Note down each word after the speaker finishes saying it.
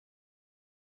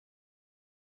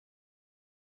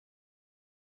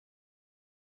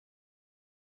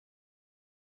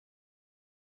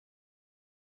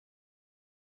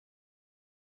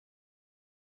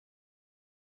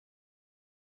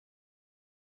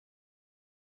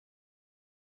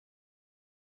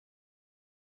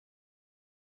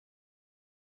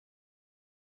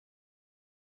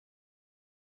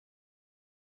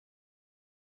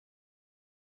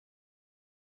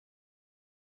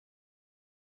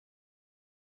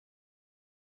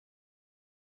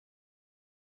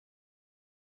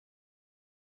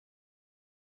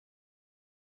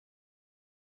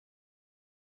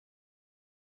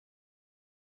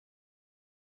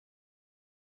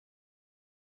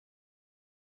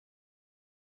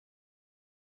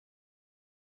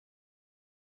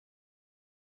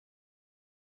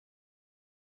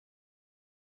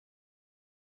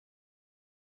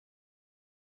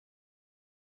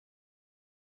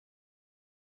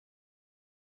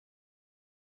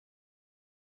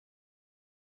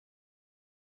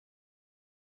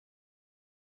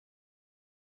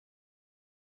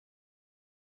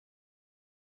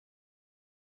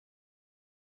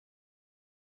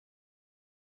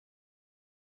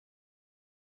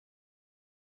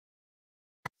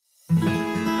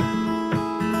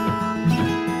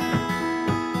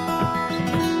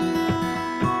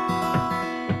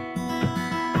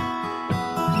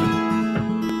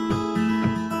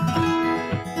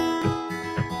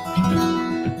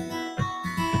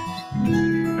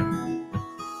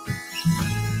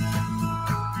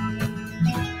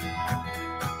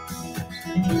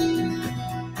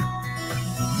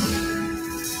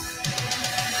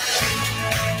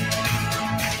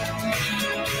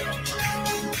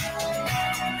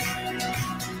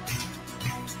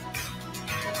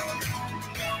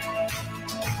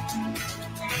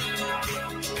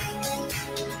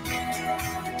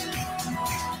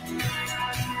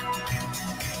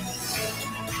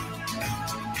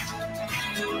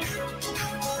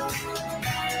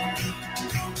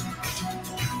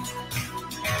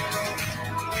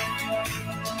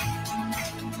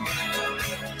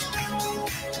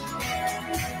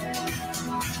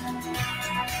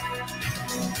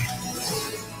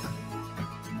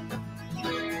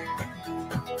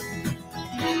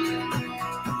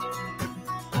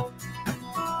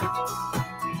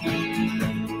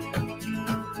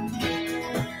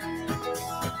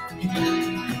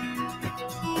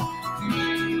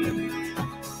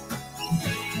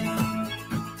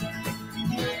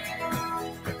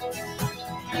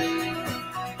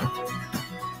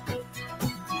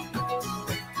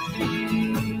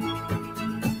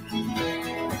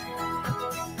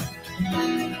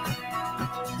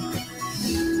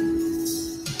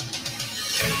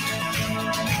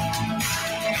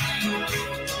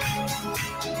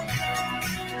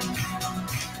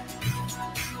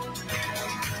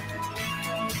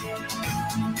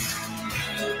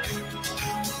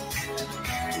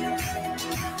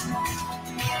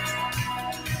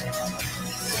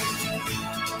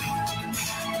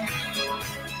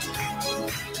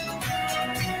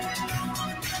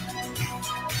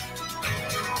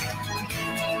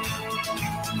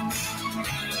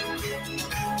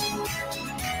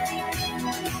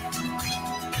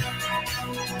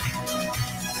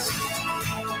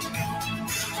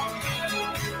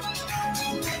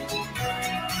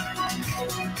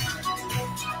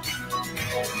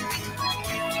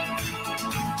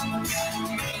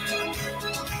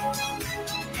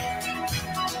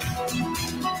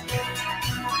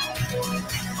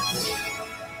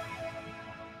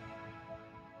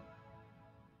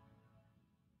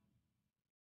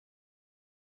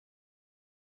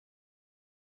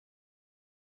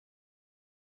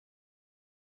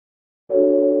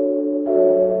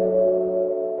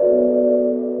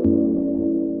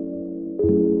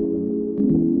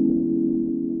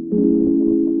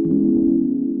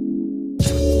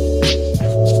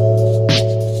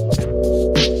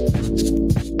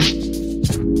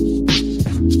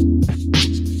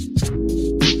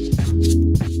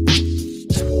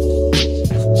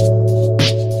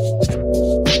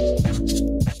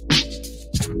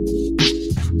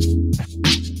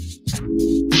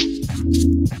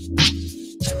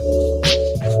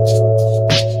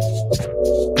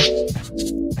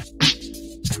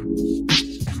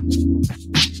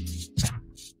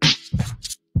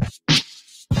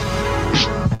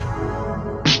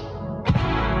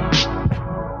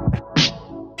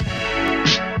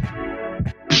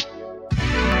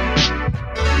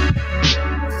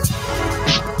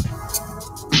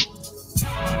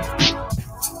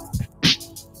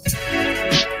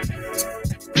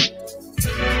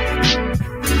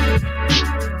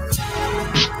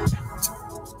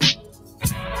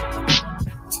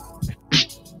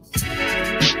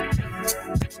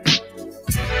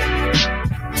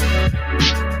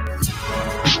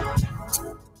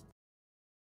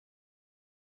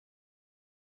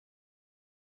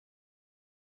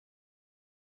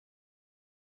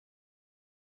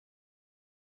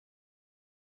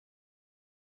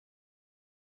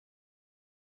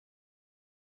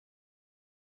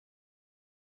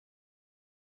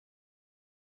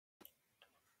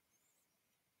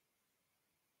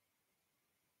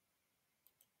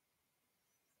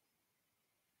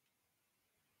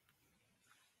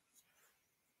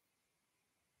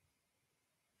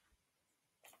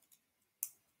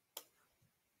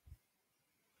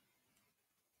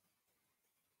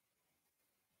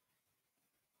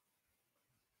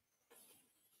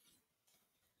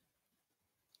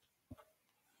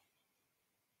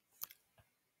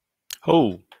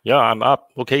Oh, yeah, I'm up.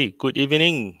 Okay, good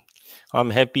evening. I'm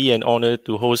happy and honored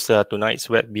to host tonight's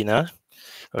webinar.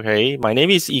 Okay, my name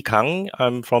is Yi Kang.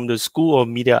 I'm from the School of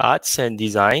Media Arts and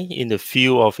Design in the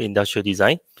field of industrial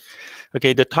design.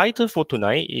 Okay, the title for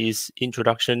tonight is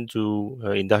Introduction to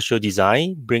Industrial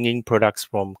Design, Bringing Products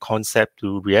from Concept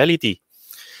to Reality.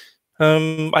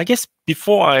 I guess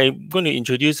before I'm going to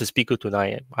introduce the speaker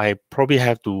tonight, I probably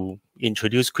have to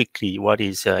introduce quickly what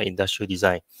is industrial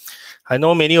design. I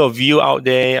know many of you out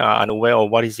there are unaware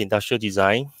of what is industrial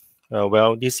design.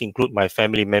 Well, this includes my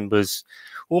family members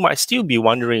who might still be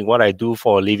wondering what I do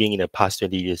for a living in the past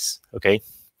 20 years. Okay.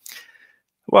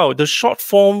 Well, the short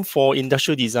form for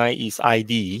industrial design is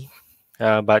ID,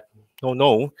 but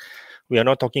no, we are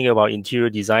not talking about interior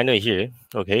designer here.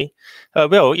 Okay.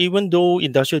 Well, even though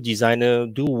industrial designer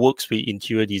do works with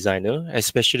interior designer,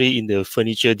 especially in the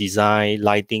furniture design,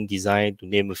 lighting design, to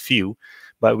name a few,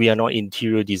 but we are not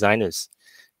interior designers.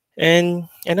 And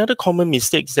another common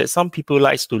mistake is that some people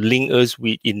likes to link us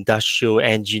with industrial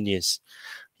engineers.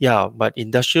 Yeah, but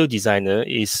industrial designer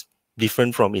is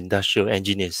different from industrial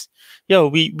engineers. Yeah,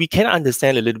 we can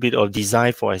understand a little bit of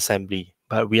design for assembly,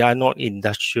 but we are not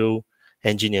industrial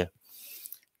engineer.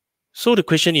 So the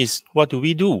question is, what do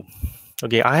we do?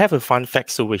 Okay, I have a fun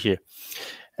facts over here.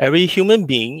 Every human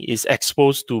being is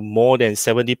exposed to more than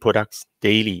 70 products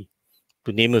daily.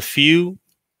 To name a few,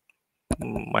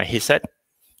 my headset,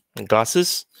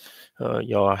 glasses,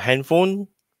 your handphone,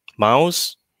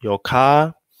 mouse, your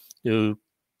car,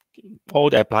 all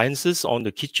the appliances on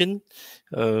the kitchen.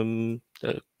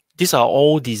 These are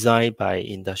all designed by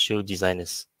industrial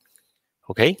designers.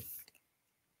 Okay.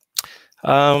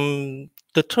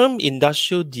 The term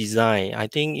industrial design, I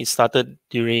think it started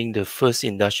during the first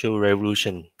industrial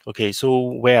revolution. Okay, so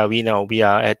where are we now? We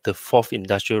are at the fourth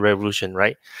industrial revolution,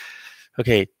 right?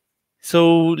 Okay,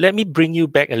 so let me bring you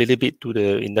back a little bit to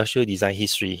the industrial design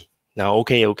history. Now,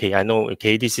 okay, I know,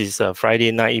 okay, this is a Friday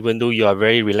night, even though you are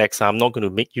very relaxed, I'm not going to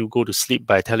make you go to sleep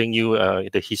by telling you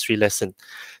the history lesson,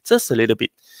 just a little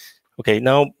bit. Okay,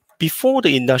 now, before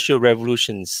the industrial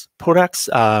revolutions, products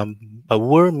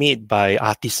were made by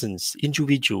artisans,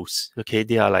 individuals. Okay,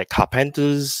 they are like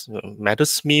carpenters,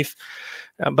 metalsmiths,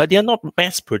 but they are not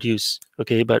mass produced.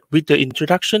 Okay, but with the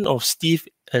introduction of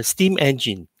steam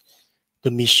engine,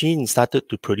 the machine started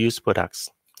to produce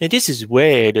products. And this is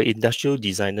where the industrial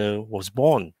designer was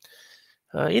born.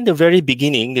 In the very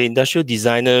beginning, the industrial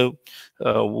designer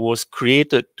was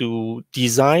created to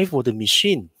design for the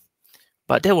machine.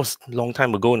 But that was a long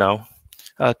time ago now.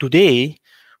 Today,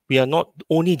 we are not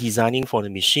only designing for the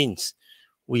machines,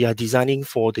 we are designing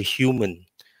for the human.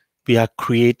 We are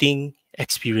creating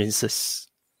experiences.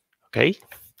 Okay?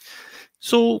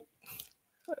 So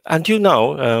until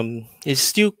now, it's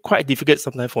still quite difficult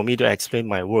sometimes for me to explain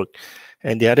my work.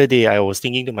 And the other day, I was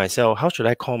thinking to myself, how should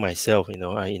I call myself, an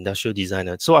industrial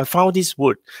designer? So I found this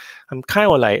word. I'm kind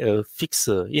of like a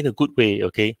fixer in a good way,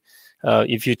 okay?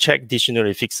 If you check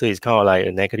dictionary, fixer is kind of like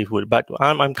a negative word, but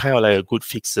I'm kind of like a good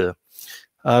fixer.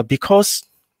 Because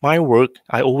my work,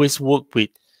 I always work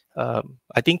with,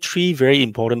 I think, three very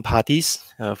important parties.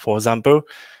 For example,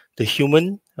 the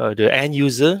human, the end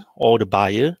user, or the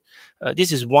buyer.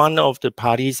 This is one of the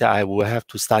parties that I will have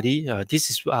to study. This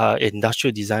is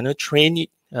industrial designer trained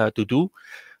to do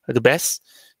the best.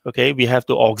 Okay, we have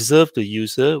to observe the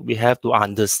user. We have to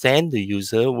understand the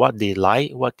user, what they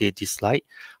like, what they dislike,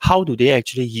 how do they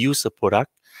actually use the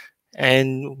product.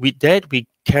 And with that, we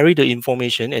carry the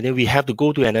information, and then we have to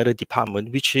go to another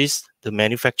department, which is the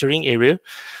manufacturing area.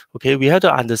 Okay, we have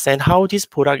to understand how this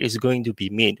product is going to be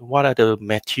made. What are the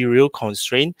material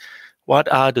constraints? What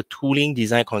are the tooling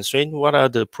design constraints? What are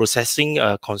the processing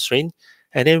constraints?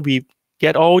 And then we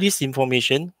get all this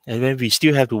information, and then we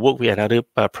still have to work with another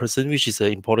person, which is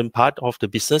an important part of the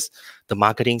business, the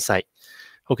marketing side.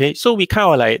 Okay, so we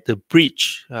kind of like the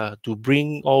bridge to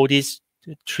bring all these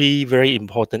three very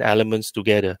important elements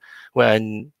together.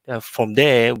 When from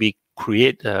there, we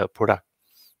create a product.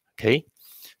 Okay,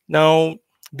 now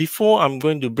before I'm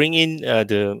going to bring in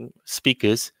the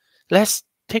speakers, let's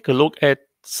take a look at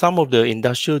some of the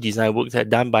industrial design work that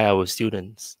done by our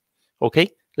students. Okay,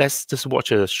 let's just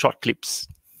watch a short clips.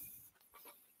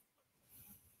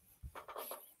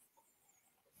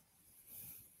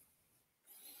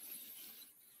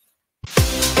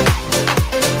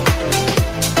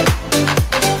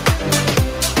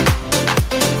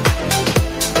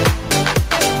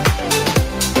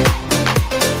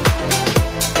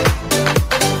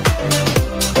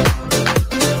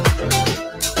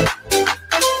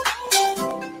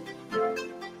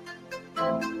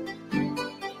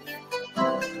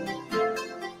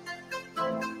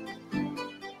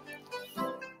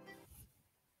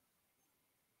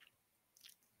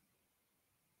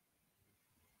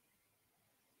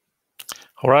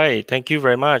 All right, thank you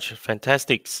very much.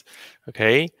 Fantastic.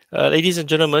 Okay, ladies and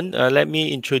gentlemen, let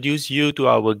me introduce you to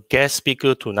our guest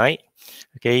speaker tonight.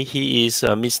 Okay, he is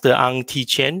Mr. Ang Tee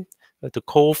Chian, the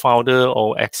co-founder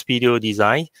of Expedio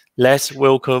Design. Let's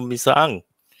welcome Mr. Ang.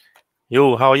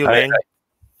 Yo, how are you, Hi, man?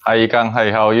 hi, Kang.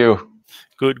 Hi, how are you?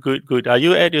 Good, good, good. Are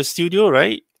you at your studio,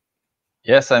 right?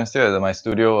 Yes, I'm still at my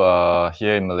studio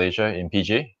here in Malaysia in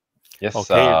PJ. Yes,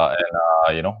 Okay,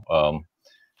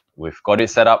 we've got it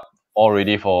set up all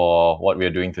ready for what we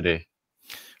are doing today.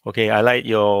 okay. I like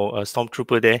your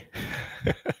stormtrooper there.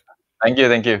 Thank you,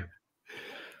 thank you.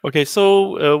 Okay,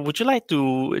 so would you like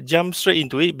to jump straight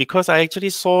into it? Because I actually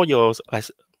saw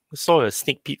saw a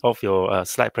sneak peek of your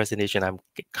slide presentation. I'm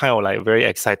kind of like very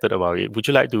excited about it. Would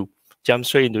you like to jump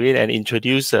straight into it and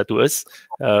introduce to us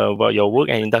about your work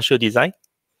and industrial design?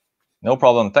 No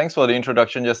problem. Thanks for the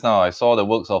introduction just now. I saw the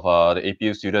works of the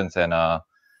APU students and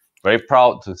very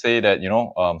proud to say that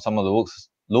some of the works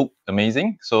look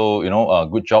amazing. So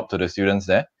good job to the students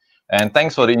there. And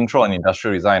thanks for the intro on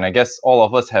industrial design. I guess all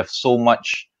of us have so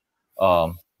much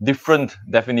different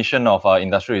definition of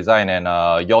industrial design, and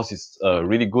yours is a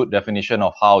really good definition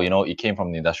of how it came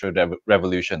from the industrial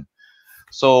revolution.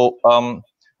 So I'm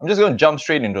just going to jump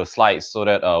straight into the slides so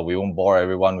that we won't bore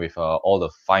everyone with all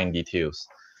the fine details.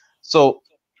 So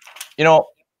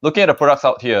looking at the products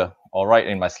out here, or right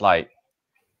in my slide,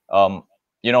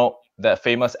 that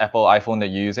famous Apple iPhone that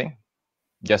you're using,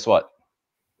 guess what?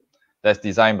 That's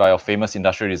designed by a famous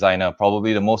industrial designer,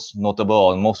 probably the most notable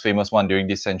or most famous one during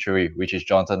this century, which is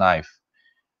Johnson Ive.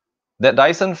 That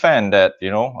Dyson fan that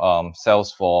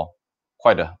sells for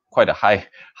quite a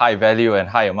high value and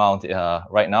high amount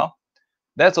right now,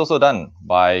 that's also done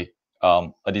by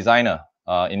a designer.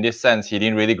 In this sense, he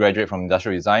didn't really graduate from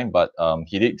industrial design, but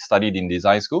he did studied in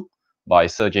design school by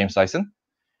Sir James Dyson.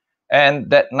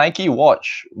 And that Nike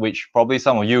watch, which probably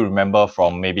some of you remember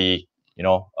from maybe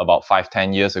about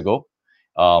 5-10 years ago,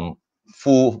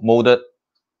 full molded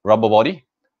rubber body,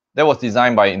 that was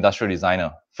designed by an industrial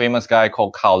designer, famous guy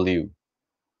called Carl Liu.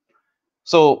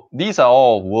 So these are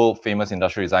all world famous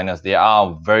industrial designers. They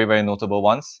are very, very notable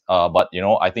ones. But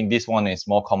I think this one is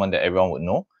more common that everyone would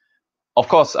know. Of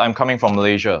course, I'm coming from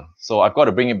Malaysia, so I've got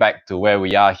to bring it back to where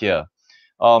we are here.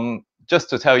 Just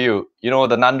to tell you,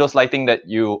 the Nando's lighting that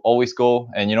you always go,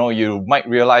 and you might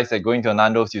realize that going to a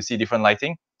Nando's, you see different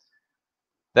lighting.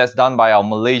 That's done by our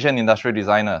Malaysian industrial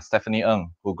designer, Stephanie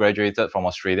Ng, who graduated from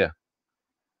Australia.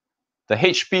 The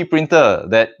HP printer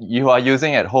that you are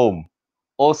using at home,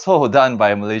 also done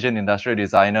by a Malaysian industrial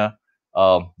designer,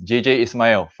 JJ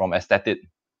Ismail from Aesthetic.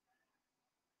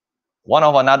 One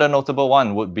of another notable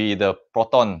one would be the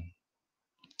Proton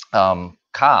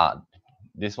car.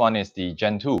 This one is the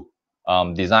Gen 2,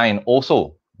 designed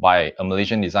also by a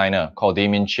Malaysian designer called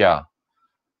Damien Chia.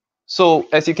 So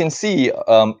as you can see,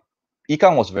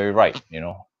 Ikang was very right.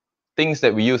 Things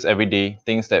that we use every day,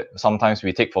 things that sometimes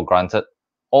we take for granted,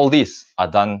 all these are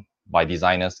done by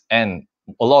designers, and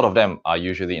a lot of them are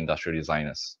usually industrial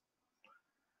designers.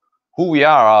 Who we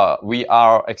are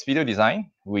Expedio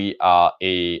Design. We are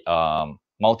a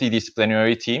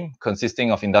multidisciplinary team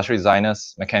consisting of industrial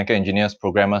designers, mechanical engineers,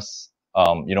 programmers,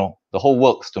 the whole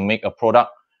works to make a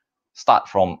product start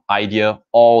from idea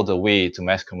all the way to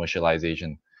mass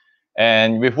commercialization.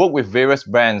 And we've worked with various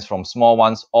brands from small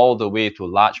ones all the way to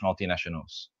large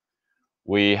multinationals.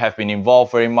 We have been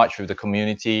involved very much with the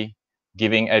community,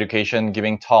 giving education,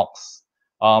 giving talks,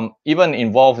 even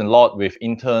involved a lot with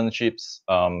internships,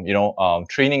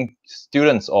 training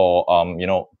students or,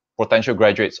 potential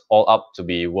graduates all up to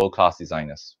be world-class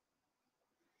designers.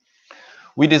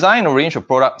 We design a range of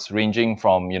products ranging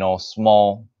from,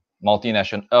 small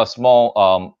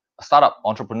startup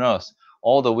entrepreneurs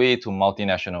all the way to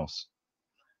multinationals.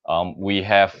 We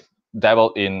have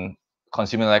dabbled in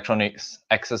consumer electronics,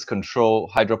 access control,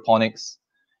 hydroponics,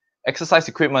 exercise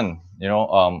equipment,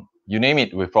 you name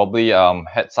it, we've probably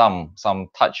had some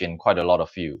touch in quite a lot of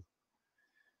field.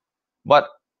 But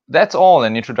that's all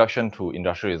an introduction to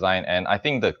industrial design, and I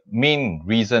think the main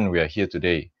reason we are here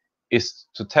today is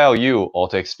to tell you or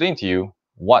to explain to you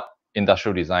what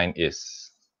industrial design is.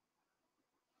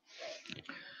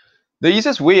 The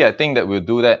easiest way I think that we'll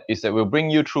do that is that we'll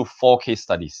bring you through 4 case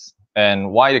studies.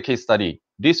 And why the case study?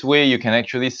 This way you can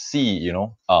actually see,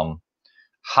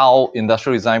 how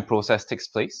industrial design process takes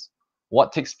place,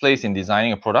 what takes place in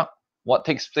designing a product, what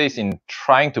takes place in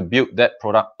trying to build that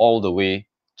product all the way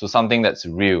to something that's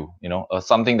real,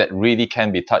 something that really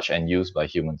can be touched and used by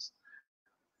humans.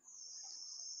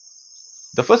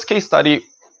 The first case study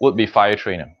would be Fire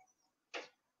Trainer.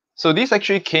 So this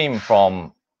actually came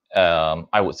from,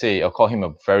 I would say, I'll call him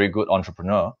a very good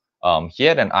entrepreneur. He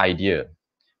had an idea.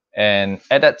 And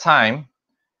at that time,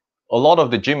 a lot of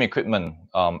the gym equipment,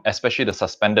 especially the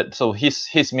suspended, so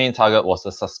his main target was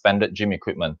the suspended gym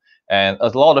equipment. And a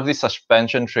lot of these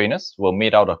suspension trainers were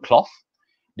made out of cloth.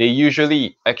 They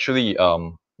usually actually,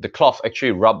 the cloth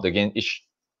actually rubbed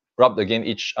rubbed against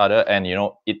each other, and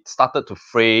it started to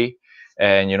fray.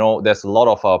 And there's a lot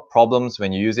of problems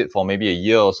when you use it for maybe a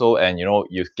year or so, and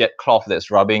you get cloth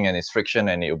that's rubbing and it's friction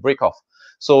and it'll break off.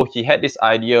 So he had this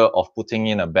idea of putting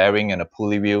in a bearing and a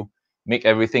pulley wheel, make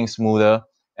everything smoother.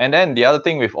 And then the other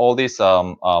thing with all this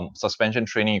suspension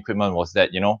training equipment was that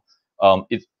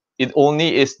it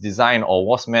only is designed or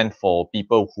was meant for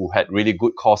people who had really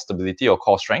good core stability or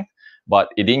core strength, but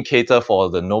it didn't cater for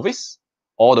the novice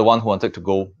or the one who wanted to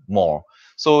go more.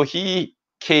 So he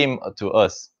came to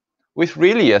us with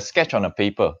really a sketch on a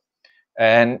paper,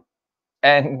 and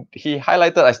he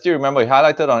highlighted, I still remember, he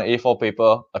highlighted on A4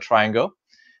 paper a triangle,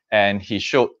 and he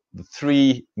showed the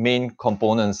three main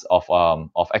components of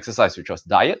exercise, which was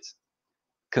diet,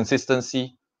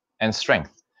 consistency, and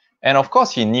strength. And of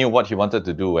course, he knew what he wanted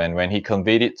to do. And when he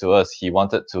conveyed it to us, he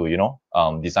wanted to,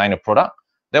 design a product.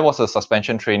 There was a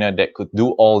suspension trainer that could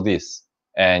do all this.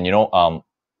 And,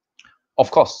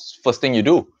 of course, first thing you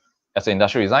do as an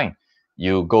industrial design,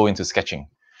 you go into sketching.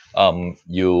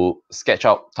 You sketch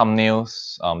out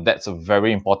thumbnails. That's a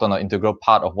very important or integral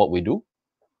part of what we do.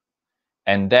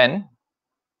 And then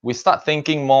we start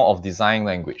thinking more of design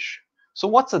language. So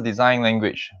what's a design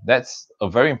language? That's a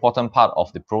very important part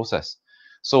of the process.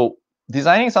 So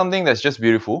designing something that's just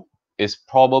beautiful is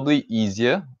probably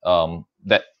easier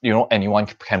that anyone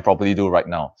can probably do right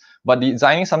now. But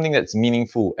designing something that's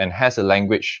meaningful and has a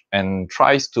language and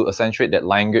tries to accentuate that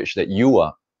language that you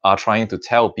are trying to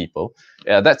tell people,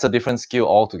 that's a different skill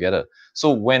altogether.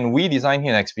 So when we design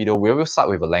here in Expedio, we always start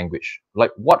with a language.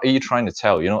 Like, what are you trying to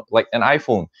tell? Like an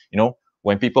iPhone,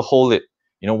 when people hold it,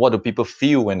 what do people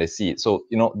feel when they see it? So,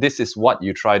 this is what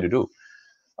you try to do.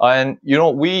 And,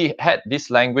 we had this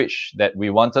language that we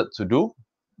wanted to do,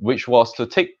 which was to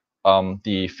take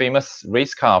the famous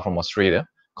race car from Australia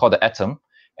called the Atom,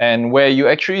 and where you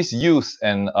actually use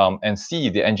and see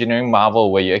the engineering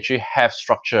marvel, where you actually have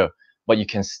structure, but you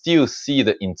can still see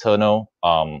the internal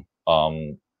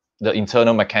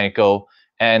mechanical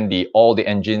and all the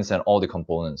engines and all the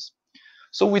components.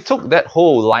 So we took that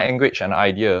whole language and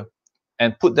idea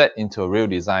and put that into a real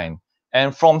design.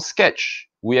 And from sketch,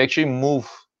 we actually move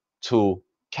to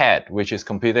CAD, which is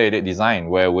computer-aided design,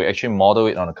 where we actually model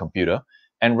it on a computer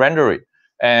and render it.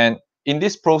 And in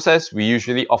this process, we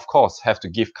usually, of course, have to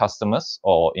give customers,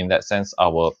 or in that sense,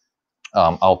 our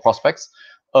prospects,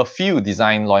 a few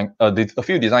design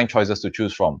choices to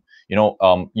choose from.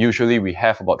 Usually we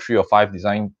have about 3 or 5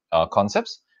 design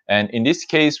concepts, and in this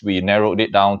case, we narrowed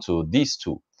it down to these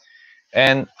 2.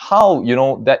 And how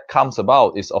that comes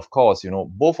about is, of course,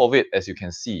 both of it, as you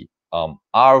can see,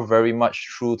 are very much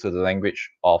true to the language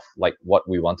of like what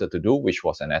we wanted to do, which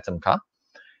was an Atom car.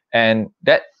 And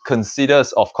that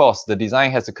considers, of course, the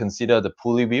design has to consider the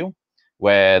pulley wheel,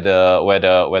 where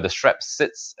the strap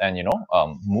sits and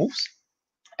moves,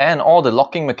 and all the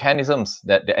locking mechanisms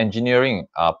that the engineering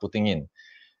are putting in.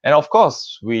 And of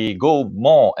course, we go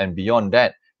more and beyond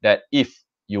that if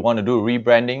you want to do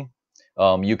rebranding,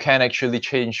 you can actually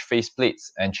change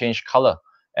faceplates and change color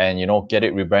and get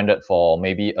it rebranded for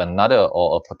maybe another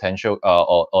or a potential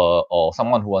or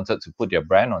someone who wanted to put their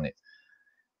brand on it.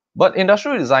 But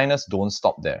industrial designers don't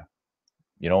stop there.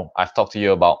 I've talked to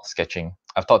you about sketching.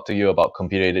 I've talked to you about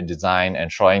computer-aided design and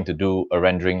trying to do a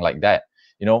rendering like that.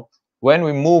 When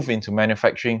we move into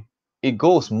manufacturing, it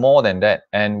goes more than that.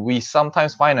 And we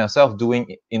sometimes find ourselves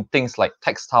doing in things like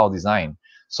textile design.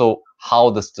 So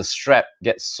how does the strap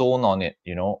get sewn on it?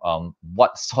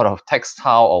 What sort of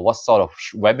textile or what sort of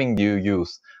webbing do you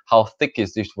use? How thick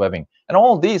is this webbing? And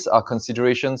all these are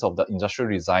considerations of the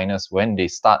industrial designers when they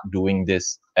start doing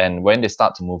this and when they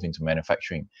start to move into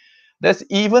manufacturing. There's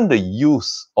even the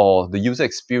use or the user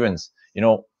experience.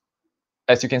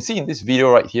 As you can see in this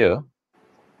video right here,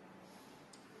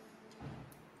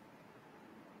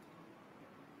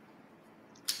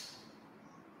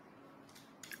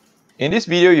 in this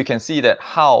video, you can see that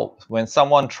how when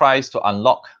someone tries to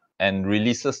unlock and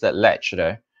releases that latch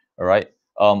there, all right,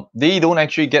 they don't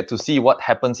actually get to see what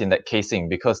happens in that casing,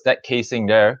 because that casing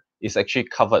there is actually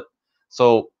covered.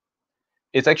 So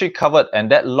it's actually covered,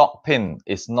 and that lock pin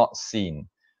is not seen.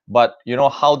 But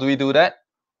how do we do that?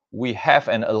 We have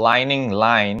an aligning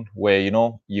line where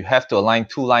you have to align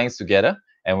 2 lines together,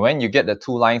 and when you get the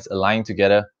 2 lines aligned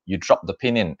together, you drop the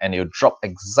pin in, and it'll drop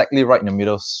exactly right in the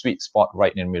middle, sweet spot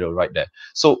right in the middle, right there.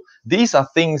 So these are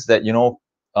things that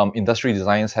industry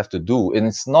designers have to do, and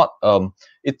it's not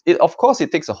of course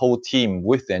it takes a whole team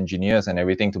with the engineers and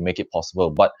everything to make it possible.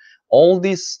 But all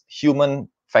this human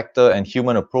factor and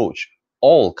human approach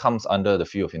all comes under the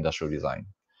field of industrial design.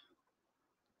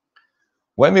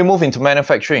 When we move into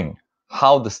manufacturing,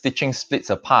 how the stitching splits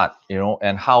apart,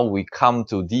 and how we come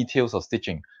to details of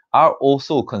stitching. are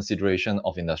also consideration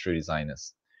of industrial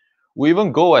designers. We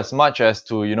even go as much as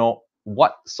to, you know,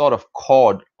 what sort of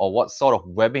cord or what sort of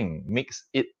webbing makes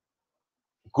it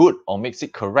good or makes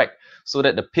it correct, so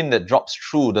that the pin that drops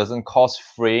through doesn't cause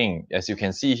fraying. As you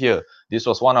can see here, this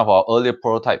was one of our earlier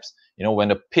prototypes. You know, when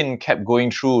the pin kept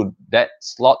going through that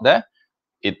slot there,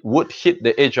 it would hit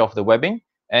the edge of the webbing.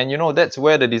 And you know, that's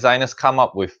where the designers come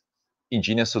up with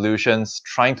ingenious solutions,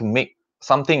 trying to make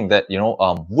something that, you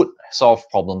know, would solve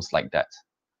problems like that.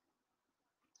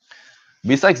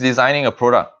 Besides designing a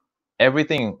product,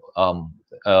 everything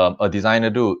a designer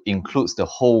do includes the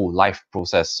whole life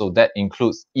process. So that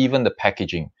includes even the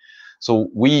packaging. So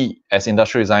we as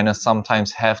industrial designers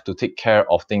sometimes have to take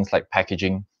care of things like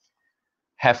packaging,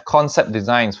 have concept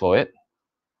designs for it,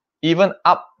 even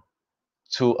up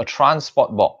to a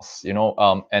transport box, you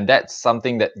know, and that's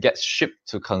something that gets shipped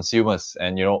to consumers,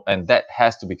 and you know, and that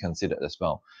has to be considered as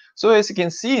well. So as you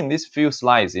can see in these few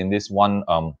slides, in this one,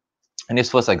 in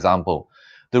this first example,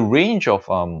 the range of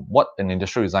what an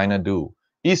industrial designer do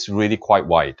is really quite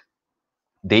wide.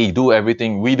 They do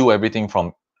everything. We do everything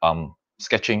from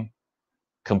sketching,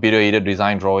 computer-aided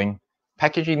design drawing,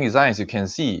 packaging design, as you can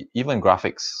see, even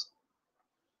graphics.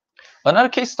 Another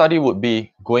case study would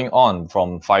be going on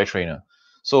from Fire Trainer.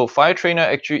 So Fire Trainer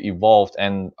actually evolved,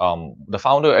 and the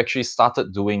founder actually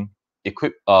started doing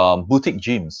boutique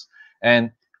gyms.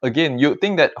 And again, you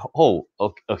think that, oh,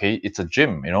 okay, it's a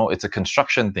gym, you know, it's a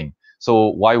construction thing. So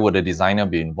why would a designer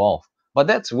be involved? But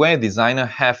that's where designer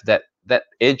have that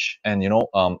edge, and you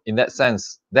know, in that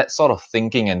sense, that sort of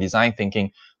thinking and design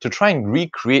thinking to try and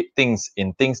recreate things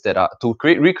in things that are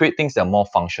recreate things that are more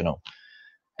functional.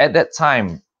 At that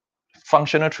time,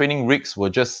 functional training rigs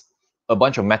were just a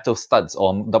bunch of metal studs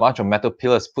or a bunch of metal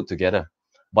pillars put together,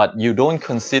 but you don't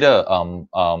consider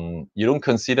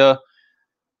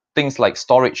things like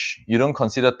storage. You don't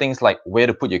consider things like where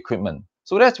to put your equipment.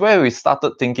 So that's where we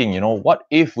started thinking, you know, what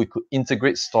if we could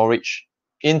integrate storage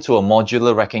into a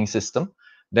modular racking system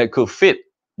that could fit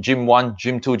gym 1,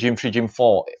 gym 2, gym 3, gym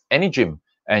 4, any gym.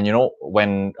 And you know,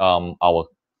 when our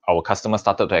customers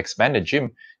started to expand the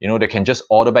gym, you know, they can just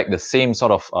order back the same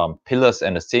sort of pillars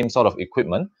and the same sort of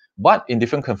equipment, but in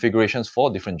different configurations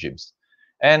for different gyms.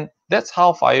 And that's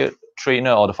how Fire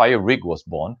Trainer or the Fire Rig was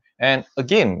born. And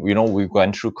again, you know, we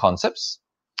went through concepts,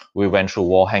 we went through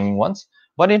wall hanging ones,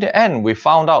 but in the end, we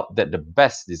found out that the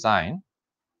best design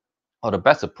or the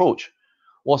best approach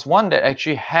was one that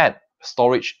actually had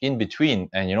storage in between,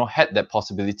 and you know, had that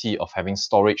possibility of having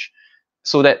storage,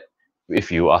 so that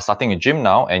if you are starting a gym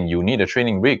now and you need a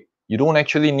training rig, you don't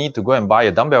actually need to go and buy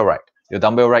a dumbbell rack. Your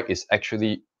dumbbell rack is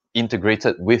actually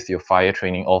integrated with your fire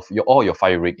training or your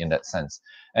fire rig in that sense.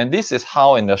 And this is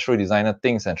how industrial designer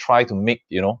thinks and try to make,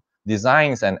 you know,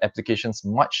 designs and applications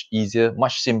much easier,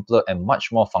 much simpler, and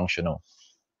much more functional.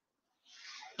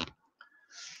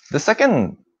 The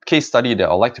second case study that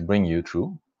I'd like to bring you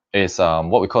through is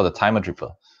what we call the timer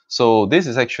dripper. So this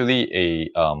is actually a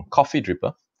coffee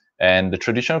dripper, and the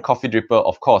traditional coffee dripper,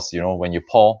 of course, you know, when you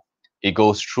pour, it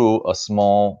goes through a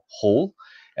small hole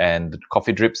and the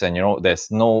coffee drips, and you know,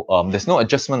 there's no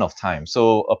adjustment of time.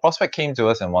 So a prospect came to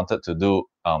us and wanted to do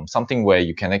something where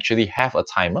you can actually have a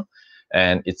timer,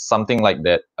 and it's something like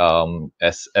that.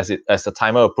 As the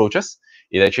timer approaches,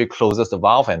 it actually closes the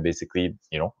valve, and basically,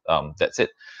 you know, that's it.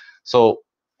 So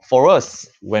for us,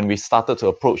 when we started to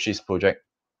approach this project,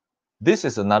 this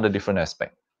is another different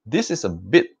aspect. This is a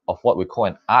bit of what we call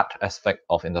an art aspect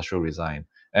of industrial design.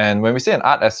 And when we say an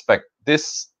art aspect,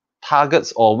 this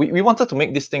targets, or we wanted to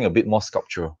make this thing a bit more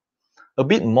sculptural, a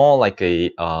bit more like a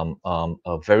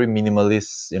very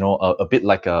minimalist, you know, a bit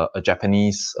like a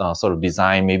Japanese sort of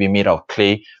design, maybe made out of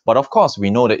clay. But of course, we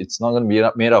know that it's not going to be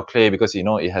made out of clay because, you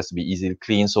know, it has to be easily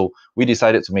clean. So we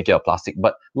decided to make it a plastic.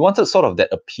 But we wanted sort of that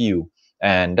appeal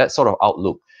and that sort of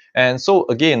outlook. And so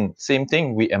again, same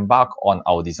thing, we embark on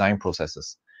our design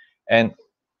processes. And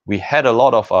we had a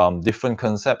lot of different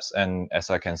concepts. And as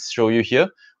I can show you here,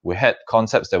 we had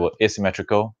concepts that were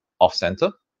asymmetrical,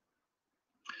 off-center.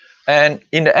 And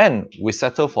in the end, we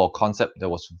settled for a concept that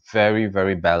was very,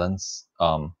 very balanced.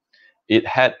 It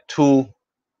had two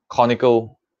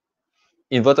conical,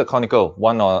 inverted conical,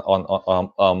 one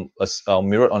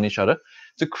mirrored on each other,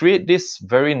 to create this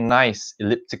very nice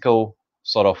elliptical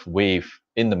sort of wave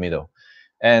in the middle.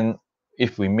 And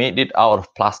if we made it out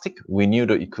of plastic, we knew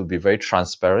that it could be very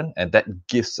transparent, and that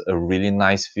gives a really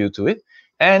nice feel to it.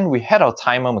 And we had our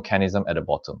timer mechanism at the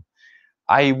bottom.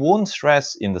 I won't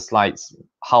stress in the slides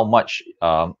how much,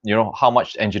 you know, how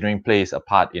much engineering plays a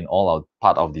part in all our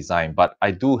part of design. But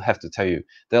I do have to tell you,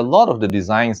 there are a lot of the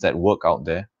designs that work out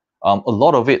there. A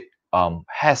lot of it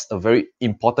has a very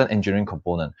important engineering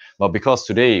component. But because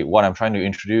today what I'm trying to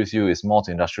introduce you is more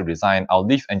to industrial design, I'll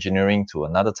leave engineering to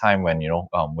another time when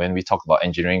when we talk about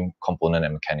engineering component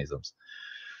and mechanisms.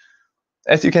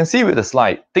 As you can see with the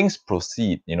slide, things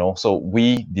proceed. So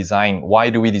we design. Why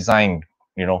do we design?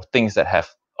 Things that have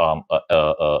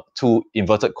two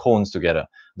inverted cones together.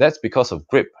 That's because of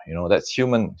grip. That's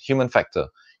human factor.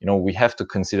 We have to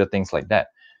consider things like that.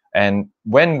 And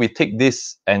when we take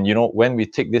this and when we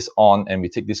take this on and we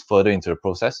take this further into the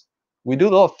process, we do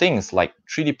a lot of things like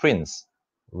 3D prints,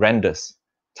 renders,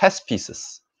 test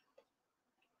pieces.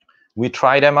 We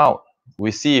try them out.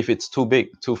 We see if it's too big,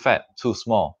 too fat, too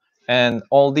small. And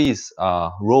all these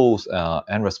are roles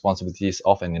and responsibilities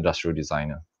of an industrial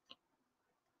designer.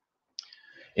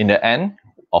 In the end,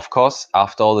 of course,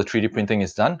 after all the 3D printing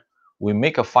is done, we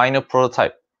make a final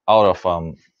prototype out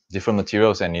of different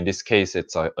materials, and in this case,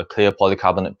 it's a clear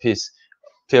polycarbonate piece,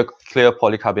 clear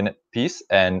polycarbonate piece,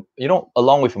 and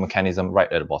along with a mechanism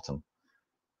right at the bottom.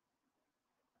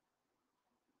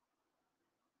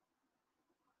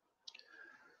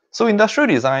 So industrial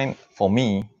design, for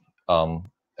me,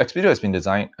 Expedio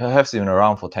has been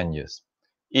around for 10 years.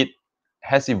 It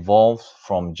has evolved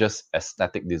from just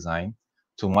aesthetic design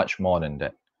to much more than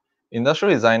that.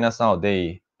 Industrial designers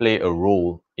nowadays play a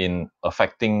role in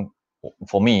affecting,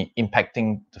 for me,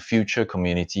 impacting the future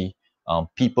community,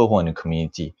 people who are in the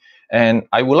community. And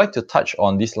I would like to touch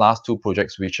on these last two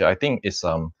projects, which I think is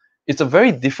it's a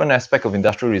very different aspect of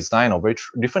industrial design, or very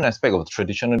different aspect of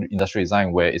traditional industrial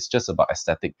design, where it's just about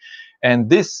aesthetic. And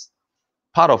this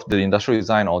part of the industrial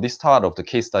design, or this part of the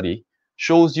case study,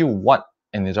 shows you what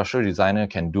an industrial designer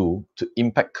can do to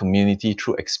impact community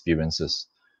through experiences.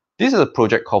 This is a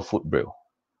project called Footbraille.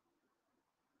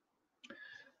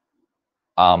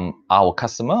 Our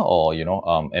customer, or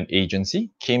an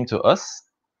agency, came to us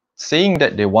saying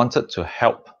that they wanted to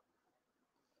help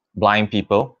blind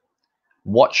people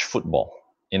watch football,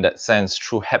 in that sense,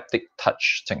 through haptic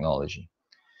touch technology.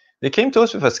 They came to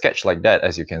us with a sketch like that,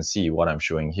 as you can see what I'm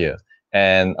showing here.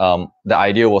 And the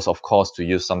idea was, of course, to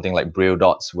use something like braille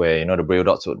dots, where the braille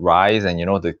dots would rise, and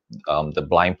the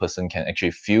blind person can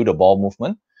actually feel the ball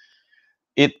movement.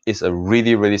 It is a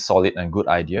really, really solid and good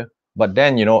idea. But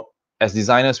then, as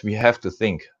designers, we have to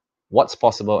think what's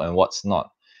possible and what's not.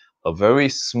 A very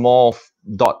small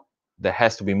dot that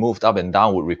has to be moved up and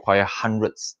down would require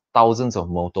hundreds, thousands of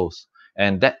motors,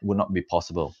 and that would not be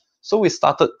possible. So we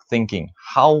started thinking,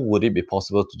 how would it be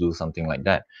possible to do something like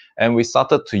that? And we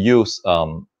started to use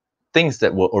things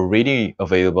that were already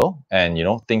available, and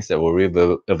things that were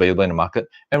available in the market,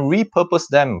 and repurpose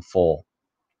them for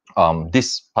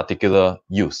this particular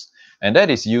use. And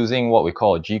that is using what we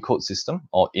call a G-code system,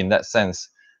 or in that sense,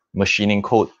 machining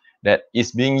code that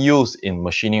is being used in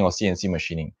machining or CNC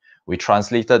machining. We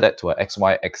translated that to an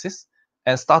XY axis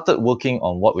and started working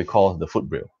on what we call the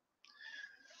Footbraille.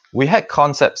 We had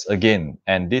concepts again,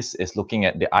 and this is looking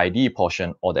at the ID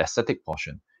portion, or the aesthetic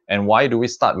portion. And why do we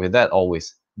start with that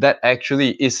always? That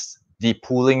actually is the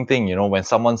pulling thing. When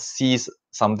someone sees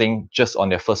something just on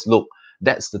their first look,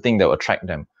 that's the thing that will attract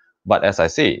them. But as I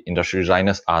say, industrial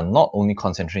designers are not only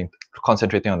concentrating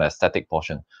on the aesthetic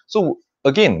portion. So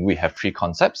again, we have three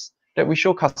concepts that we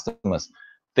show customers.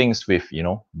 Things with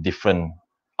different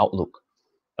outlook.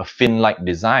 A fin-like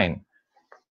design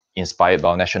inspired by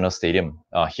our national stadium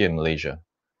here in Malaysia.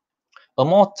 A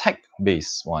more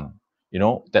tech-based one,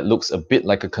 that looks a bit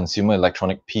like a consumer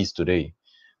electronic piece today.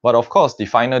 But of course, the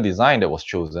final design that was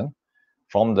chosen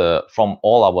from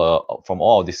all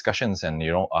our discussions and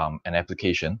an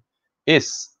application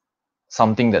is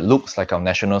something that looks like our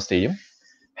national stadium,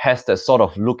 has that sort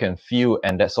of look and feel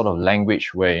and that sort of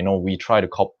language where we try to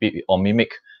copy or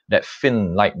mimic that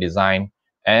fin-like design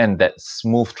and that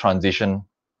smooth transition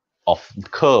of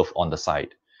curve on the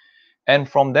side. And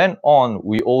from then on,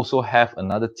 we also have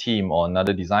another team, or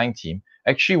another design team,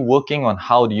 actually working on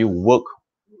how do you work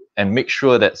and make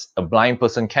sure that a blind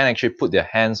person can actually put their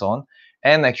hands on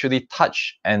and actually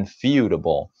touch and feel the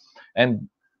ball. And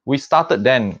we started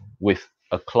then with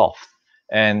a cloth,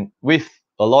 and with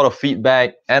a lot of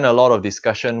feedback and a lot of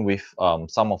discussion with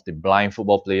some of the blind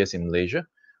football players in Malaysia,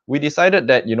 we decided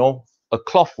that a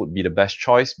cloth would be the best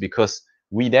choice, because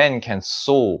we then can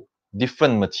sew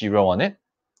different material on it.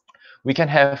 We can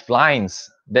have lines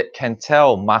that can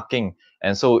tell marking.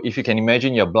 And so if you can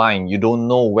imagine you're blind, you don't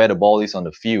know where the ball is on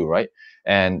the field, right?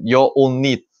 And your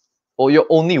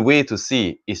only way to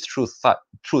see is through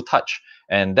touch.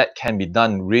 And that can be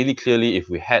done really clearly if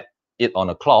we had it on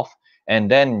a cloth.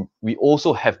 And then we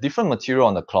also have different material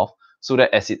on the cloth, so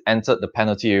that as it entered the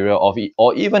penalty area of it,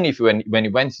 or even if when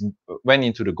it went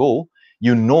into the goal,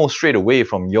 you know straight away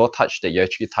from your touch that you're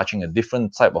actually touching a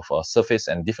different type of surface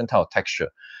and different type of texture.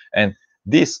 And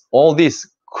all this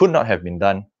could not have been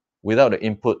done without the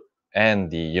input and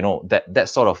the that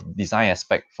sort of design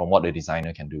aspect from what the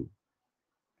designer can do.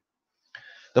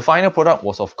 The final product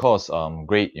was, of course,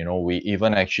 great. We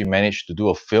even actually managed to do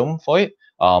a film for it.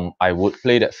 I would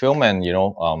play that film, and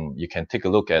you can take a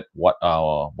look at what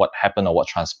happened or what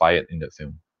transpired in that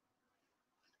film.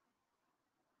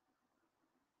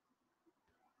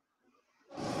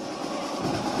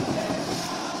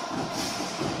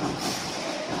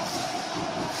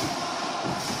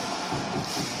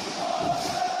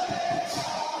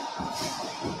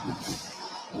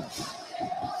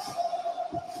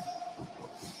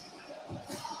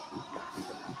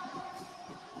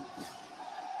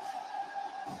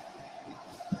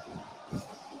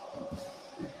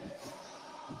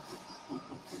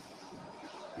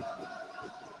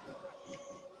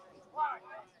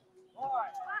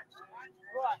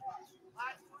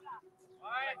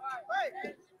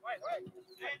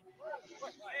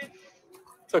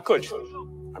 So, Coach,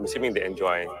 I'm assuming they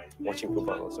enjoy watching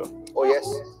football also. Oh, yes.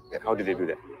 And how do they do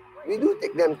that? We do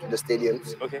take them to the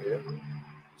stadiums. Okay.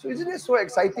 So isn't it so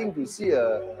exciting to see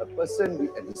a person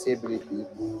with a disability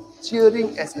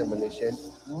cheering as a Malaysian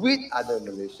with other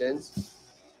Malaysians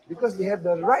because they have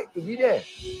the right to be there.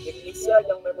 Malaysia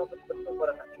yang memang betul-betul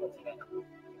korang nak tengok sini.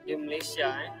 Di Malaysia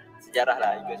sejarah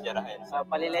lah, ikut sejarah kan.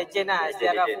 Paling legend lah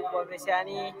sejarah football Malaysia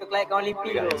ni untuk kelaikan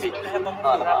Olimpik tu.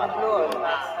 Ramai dulu.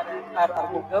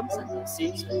 Argugam,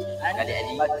 Sings,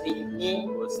 adik-adik Bakri ini,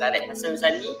 Saleh Hassan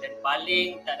Sani dan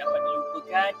paling tak dapat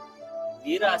dilupakan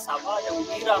Wira Sabah dan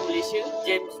Wira Malaysia,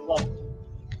 James Wong.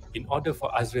 In order for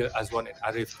Azrael, Azwan and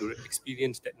Arif to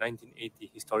experience that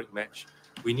 1980 historic match,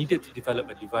 we needed to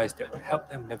develop a device that would help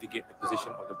them navigate the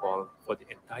position of the ball for the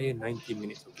entire 90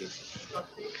 minutes of gameplay.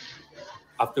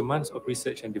 After months of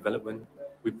research and development,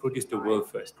 we produced the world's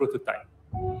first prototype.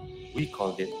 We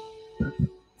called it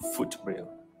Footbraille.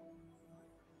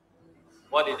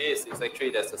 What it is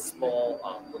actually there's a small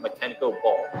mechanical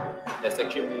ball that's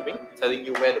actually moving, telling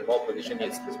you where the ball position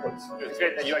is. It's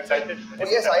great. Are you excited? Oh,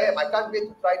 yes, I am. I can't wait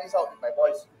to try this out with my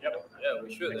boys. Yep. Yeah,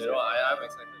 we should. I'm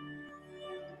excited.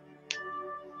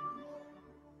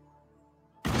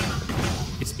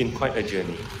 It's been quite a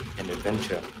journey, an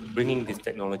adventure, bringing this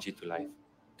technology to life.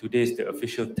 Today is the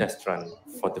official test run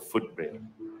for the Footbraille.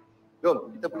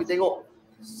 Jom, kita pergi tengok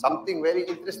something very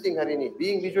interesting hari ini.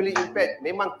 Being visually impaired,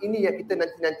 memang ini yang kita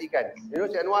nanti-nantikan. You know,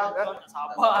 Cik Anwar?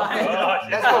 Sabar.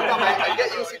 Let's go, come. I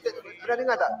get you seated. Pernah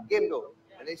dengar tak game tu?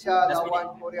 Malaysia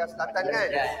lawan Korea Selatan kan?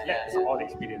 Yes, all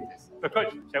experiences. So,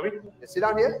 Coach, shall we? Let's sit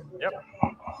down here. Yep.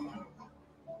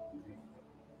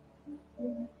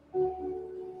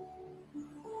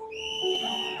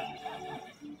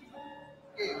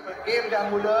 Okay, game dah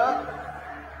mula.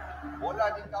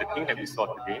 Bola di The thing that we saw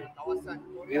today, kawasan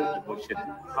real Korea. emotion,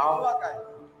 how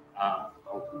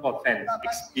football fans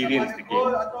experience the game.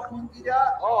 Gol ataupun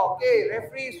tidak. Oh, okey,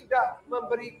 referee sudah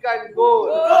memberikan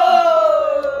gol.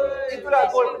 Itulah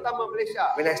gol pertama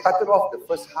Malaysia. When I started off the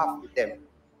first half with them,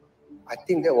 I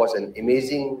think that was an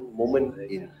amazing moment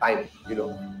in time, you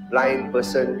know, blind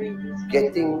person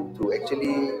getting to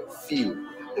actually feel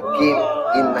the game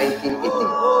in 1980.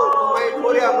 Pemain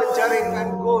Korea menjaringkan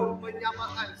gol,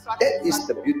 penyamaan. That is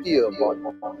the beauty about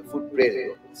the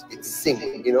Footbraille. It's sync,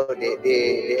 you know, they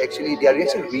are actually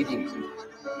reading.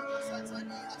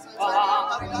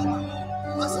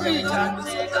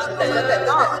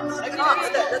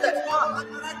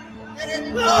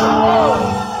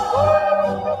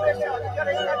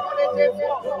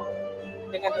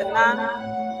 Dengan tenang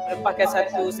melepaskan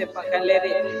satu sepakan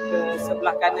lerik ke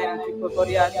sebelah kanan keeper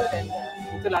Korea tu dan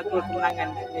itulah gol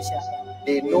kemenangan Malaysia.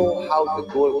 They know how the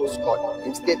goal was scored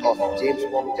instead of James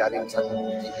Wong jaring satu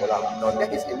biji bola. Now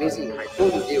that is amazing. I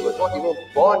told you they were not even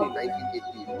born in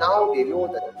 1980. Now they know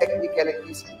the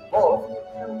technicalities involved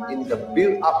in the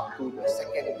build up to the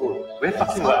second goal. We're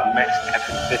talking about a match that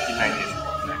happened 39 years ago.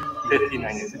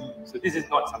 39 years ago. So this is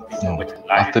not something that was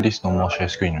live. After this, no more share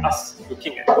screen. Us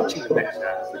watching the match,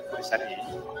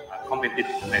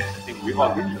 commentating the match. I think we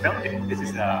all really felt it. This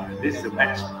is a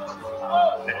match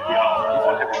that we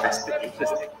all have a vested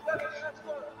interest in.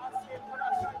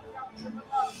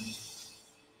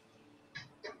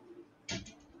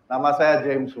 Nama saya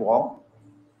James Wong.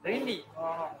 Really?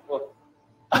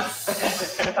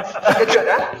 Kejut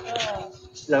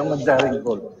Yang menjaring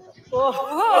gol.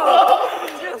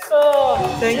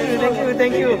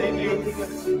 Thank you.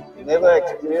 Never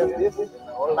experienced this in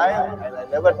my whole life, and I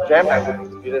never dreamt I would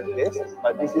experience this.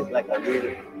 But this is like a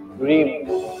real dream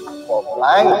for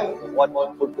blind to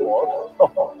watch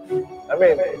football. I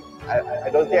mean, I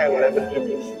don't think I will ever do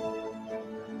this.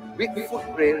 With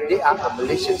Footbraille, they are a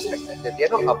Malaysian spectator. They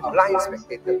are not a blind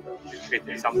spectator. We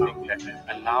created something that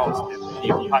allows them to be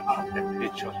a part of that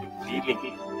patriotic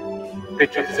feeling.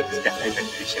 Patriotism is definitely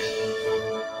vision.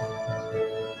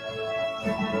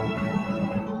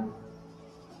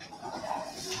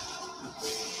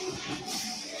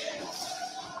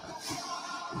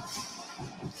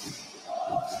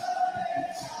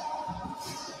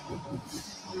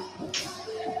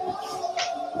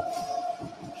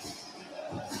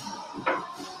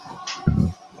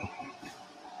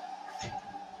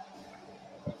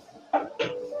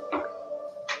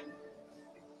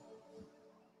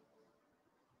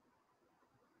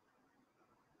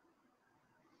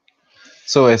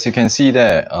 So as you can see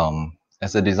there,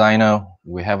 as a designer,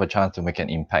 we have a chance to make an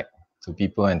impact to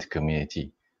people and to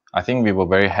community. I think we were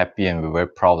very happy and we were very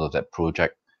proud of that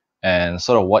project and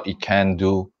sort of what it can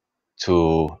do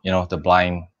to, you know, the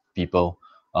blind people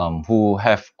who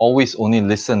have always only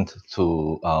listened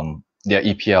to their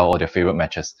EPL or their favorite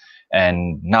matches.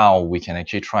 And now we can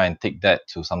actually try and take that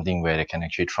to something where they can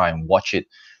actually try and watch it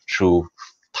through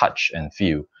touch and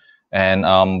feel.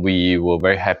 And we were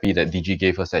very happy that DG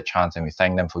gave us that chance, and we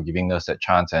thank them for giving us that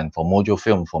chance, and for Mojo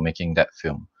Film for making that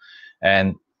film.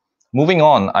 And moving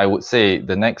on, I would say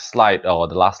the next slide or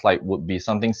the last slide would be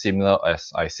something similar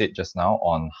as I said just now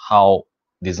on how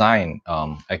design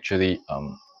actually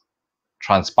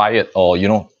transpired, or you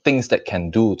know, things that can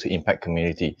do to impact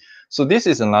community. So this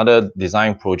is another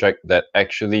design project that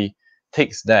actually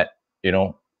takes that, you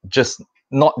know, just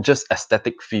not just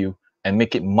aesthetic feel and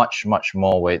make it much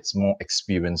more where it's more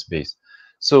experience based.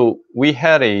 So we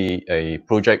had a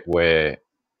project where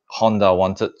Honda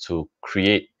wanted to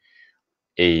create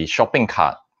a shopping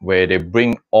cart where they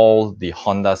bring all the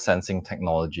Honda sensing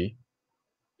technology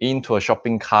into a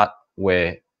shopping cart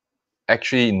where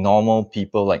actually normal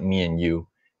people like me and you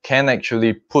can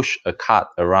actually push a cart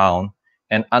around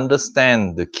and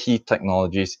understand the key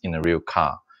technologies in a real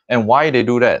car. And why they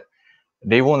do that?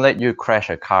 They won't let you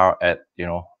crash a car at, you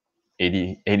know,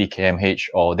 80 km/h,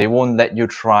 or they won't let you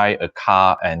try a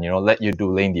car and, you know, let you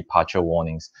do lane departure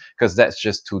warnings, because that's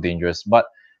just too dangerous. But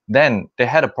then they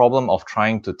had a problem of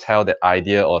trying to tell that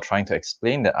idea or trying to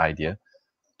explain that idea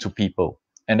to people.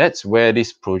 And that's where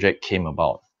this project came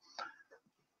about.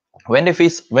 When they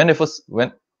first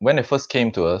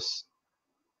came to us,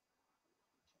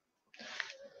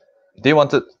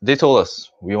 they told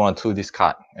us we want to do this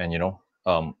card, and you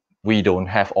know, we don't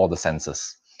have all the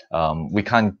sensors. We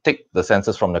can't take the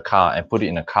sensors from the car and put it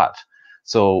in a cart.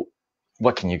 So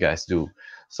what can you guys do?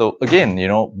 So again, you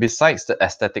know, besides the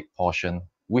aesthetic portion,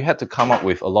 we had to come up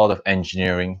with a lot of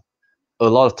engineering, a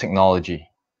lot of technology,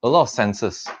 a lot of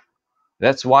sensors.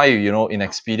 That's why, you know, in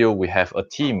Expedio, we have a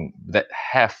team that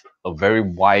have a very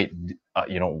wide,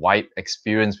 wide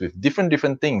experience with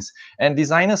different things. And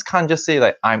designers can't just say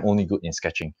like, I'm only good in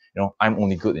sketching, you know, I'm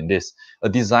only good in this. A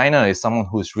designer is someone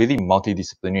who's really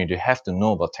multidisciplinary. They have to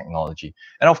know about technology.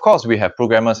 And of course, we have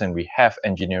programmers and we have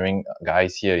engineering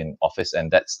guys here in office, and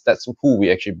that's who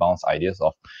we actually bounce ideas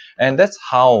off. And that's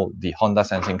how the Honda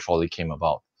Sensing Trolley came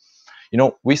about. You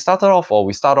know, we start off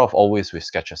always with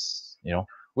sketches, you know.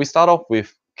 We start off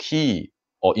with key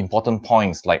or important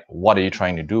points like, what are you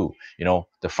trying to do? You know,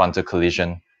 the frontal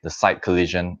collision, the side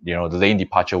collision, you know, the lane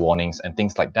departure warnings and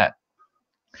things like that.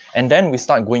 And then we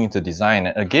start going into design.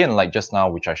 And again, like just now,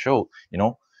 which I showed, you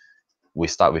know, we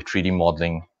start with 3D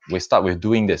modeling. We start with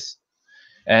doing this.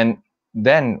 And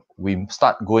then we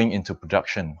start going into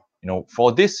production. You know,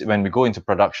 for this, when we go into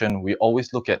production, we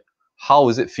always look at how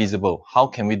is it feasible? How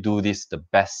can we do this the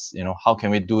best? You know, how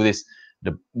can we do this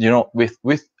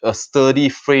with a sturdy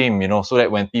frame, you know, so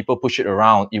that when people push it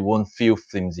around, it won't feel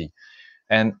flimsy.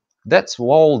 And that's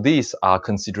all these are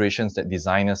considerations that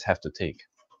designers have to take.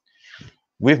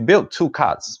 We've built two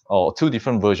carts, or two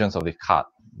different versions of the cart.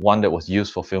 One that was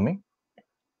used for filming,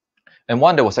 and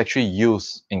one that was actually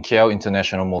used in KL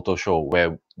International Motor Show,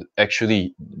 where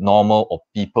actually normal or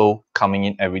people coming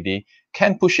in every day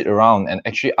can push it around and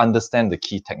actually understand the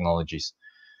key technologies.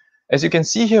 As you can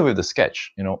see here with the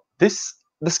sketch, you know,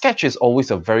 the sketch is always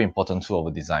a very important tool of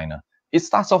a designer. It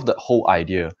starts off the whole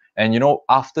idea. And, you know,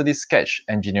 after this sketch,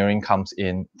 engineering comes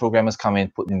in, programmers come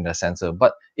in, put in the sensor.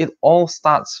 But it all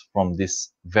starts from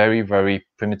this very, very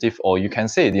primitive, or you can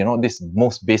say, you know, this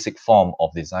most basic form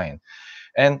of design.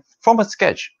 And from a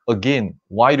sketch, again,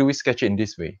 why do we sketch it in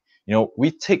this way? You know,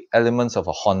 we take elements of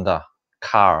a Honda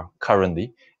car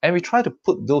currently, and we try to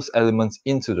put those elements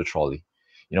into the trolley.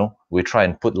 You know, we try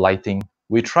and put lighting,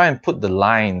 we try and put the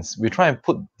lines, we try and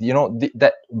put, you know,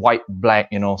 that white, black,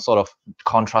 you know, sort of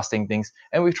contrasting things.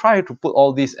 And we try to put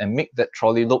all this and make that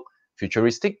trolley look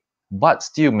futuristic, but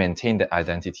still maintain the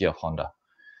identity of Honda.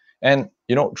 And,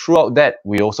 you know, throughout that,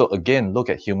 we also, again, look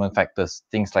at human factors,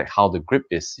 things like how the grip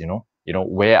is, you know,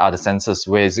 where are the sensors,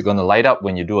 where is it going to light up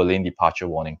when you do a lane departure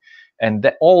warning? And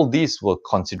that all these were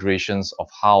considerations of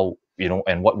how, you know,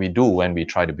 and what we do when we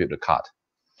try to build a cart.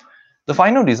 The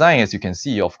final design, as you can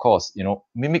see, of course, you know,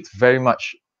 mimics very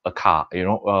much a car. You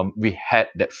know, we had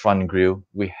that front grille,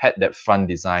 we had that front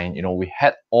design, you know, we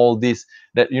had all this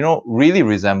that, you know, really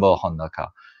resemble a Honda car.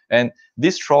 And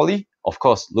this trolley, of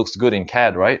course, looks good in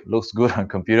CAD, right? Looks good on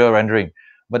computer rendering.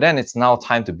 But then it's now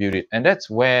time to build it. And that's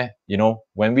where, you know,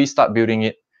 when we start building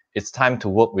it, it's time to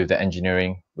work with the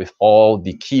engineering, with all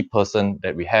the key person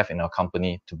that we have in our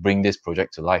company to bring this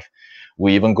project to life.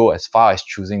 We even go as far as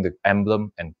choosing the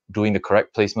emblem and doing the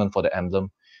correct placement for the emblem.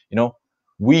 You know,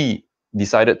 we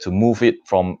decided to move it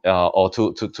from, or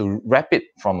to wrap it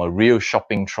from a real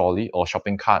shopping trolley or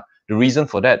shopping cart. The reason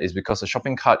for that is because a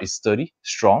shopping cart is sturdy,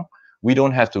 strong. We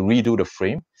don't have to redo the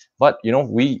frame. But, you know,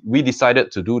 we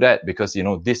decided to do that because, you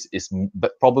know, this is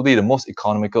probably the most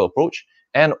economical approach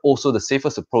and also the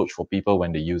safest approach for people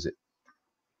when they use it.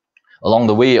 Along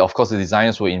the way, of course, the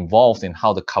designers were involved in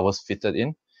how the covers fitted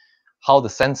in, how the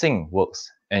sensing works,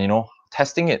 and, you know,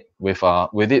 testing it with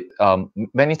it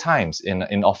many times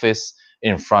in office,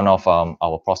 in front of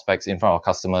our prospects, in front of our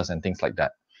customers, and things like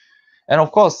that. And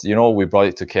of course, you know, we brought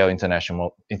it to KL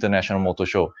International Motor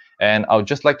Show, and I would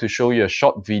just like to show you a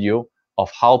short video of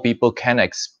how people can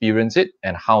experience it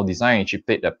and how design actually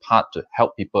played that part to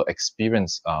help people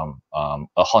experience a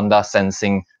Honda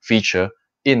sensing feature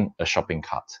in a shopping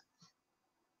cart.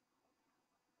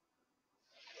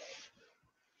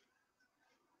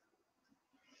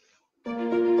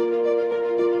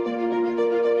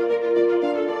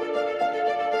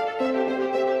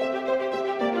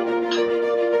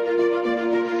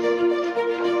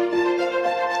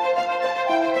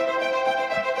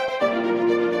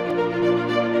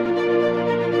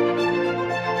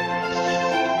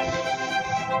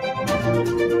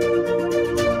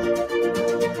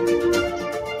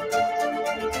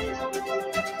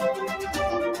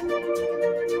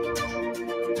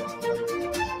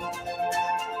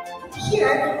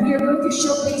 Here, we are going to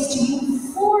showcase to you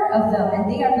 4 of them,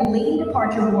 and they are the lane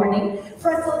departure warning,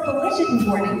 frontal collision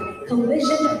warning,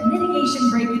 collision mitigation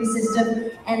braking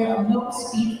system, and low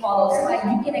speed follow, so that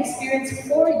you can experience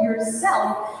for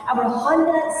yourself our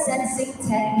Honda sensing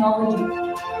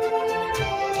technology.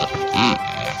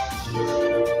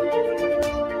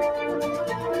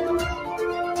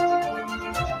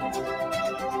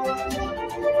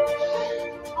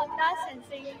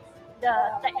 The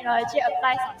technology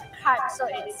applies on the cart, so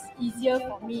it's easier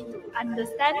for me to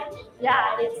understand.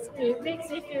 Yeah, it makes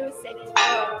me feel safe.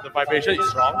 The vibration is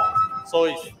strong, so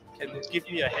it can give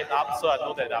me a head up, so I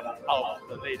know that I'm out of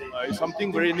the lane. It's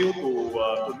something very new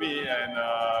to me and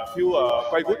feel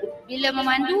quite good. Bila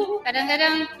memandu,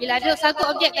 kadang-kadang bila ada satu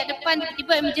objek kat depan,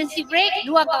 tiba-tiba emergency brake,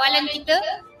 luar kawalan kita.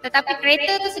 Tetapi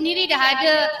kereta tu sendiri dah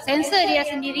ada sensor dia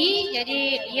sendiri, jadi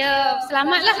dia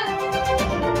selamatlah.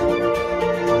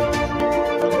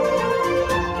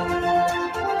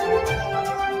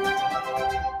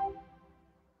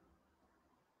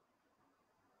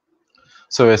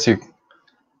 So as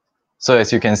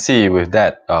you can see with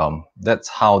that, that's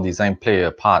how design play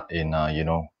a part in you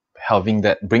know,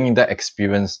 bringing that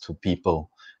experience to people,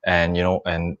 and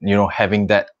having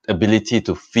that ability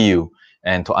to feel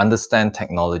and to understand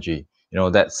technology. You know,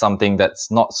 that's something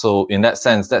that's not so, in that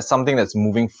sense, that's something that's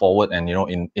moving forward, and, you know,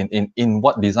 in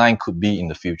what design could be in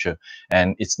the future,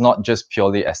 and it's not just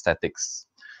purely aesthetics.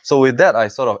 So with that, I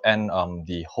sort of end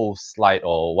the whole slide,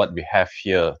 or what we have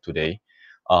here today.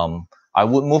 I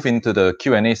would move into the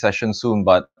Q&A session soon,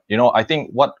 but, you know, I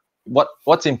think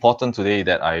what's important today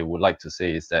that I would like to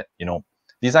say is that, you know,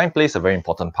 design plays a very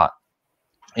important part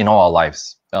in all our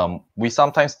lives. We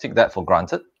sometimes take that for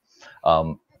granted.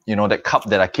 You know, that cup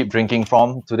that I keep drinking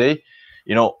from today,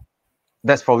 you know,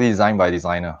 that's probably designed by a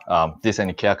designer. This is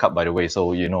an IKEA cup, by the way.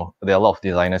 So, you know, there are a lot of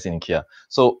designers in IKEA.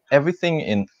 So everything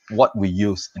in what we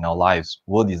use in our lives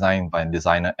were designed by a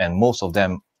designer, and most of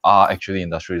them are actually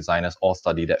industrial designers or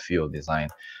study that field of design.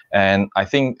 And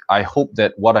I hope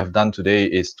that what I've done today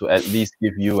is to at least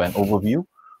give you an overview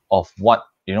of what,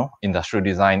 you know, industrial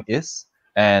design is,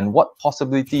 and what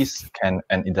possibilities can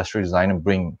an industrial designer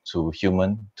bring to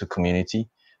human, to community,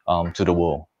 to the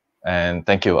world. And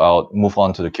thank you. I'll move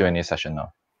on to the Q&A session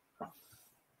now.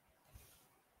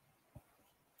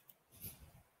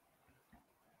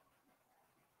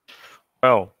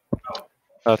 Well,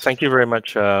 Thank you very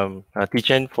much, Tee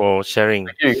Chian, for sharing.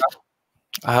 Thank you.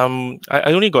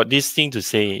 I only got this thing to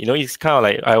say. You know, it's kind of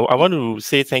like I want to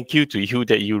say thank you to you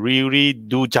that you really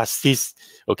do justice,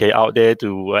 okay, out there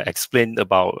to explain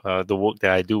about the work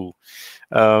that I do.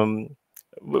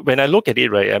 When I look at it,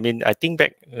 right, I mean, I think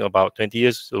back about 20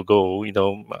 years ago, you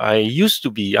know, I used to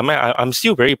be, I mean, I'm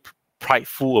still very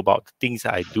prideful about the things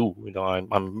I do. You know,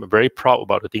 I'm very proud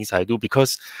about the things I do,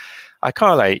 because I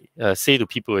kind of like say to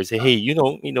people, I say, hey, you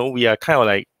know, we are kind of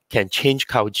like can change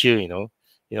culture, you know.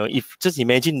 You know, if just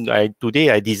imagine today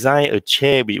I design a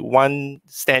chair with one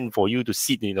stand for you to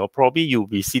sit, you know, probably you'll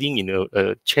be sitting in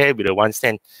a chair with a one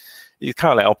stand. It's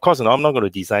kind of like, of course, no, I'm not going to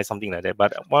design something like that.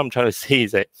 But what I'm trying to say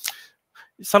is that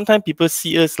sometimes people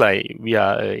see us like we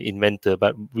are an inventor,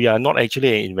 but we are not actually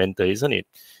an inventor, isn't it?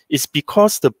 It's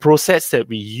because the process that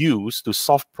we use to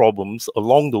solve problems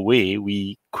along the way,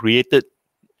 we created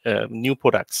new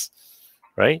products,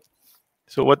 right?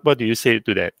 So what do you say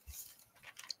to that?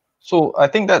 So I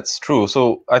think that's true.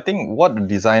 So I think what the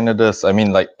designer does, I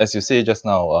mean, like as you say just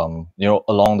now, you know,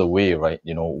 along the way, right?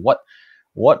 You know,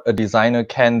 what a designer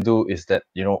can do is that,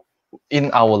 you know,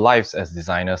 in our lives as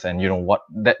designers, and you know what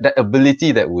that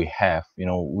ability that we have, you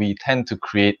know, we tend to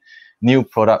create new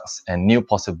products and new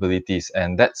possibilities,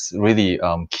 and that's really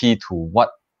key to what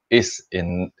is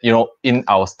in, you know, in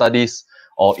our studies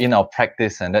or in our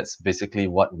practice, and that's basically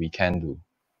what we can do.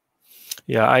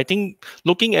 Yeah, I think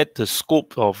looking at the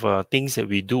scope of things that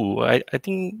we do, I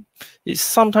think it's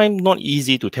sometimes not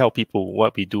easy to tell people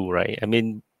what we do, right? I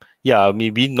mean, yeah, I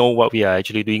mean, we know what we are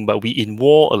actually doing, but we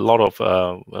involve a lot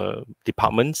of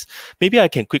departments. Maybe I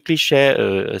can quickly share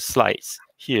a slides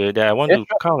here that I want to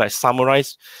kind of like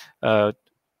summarize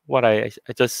what I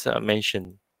just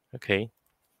mentioned. Okay,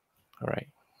 all right.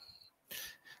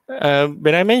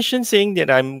 When I mentioned saying that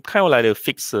I'm kind of like a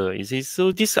fixer, you see,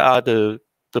 so these are the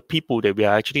people that we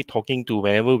are actually talking to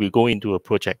whenever we go into a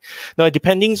project. Now,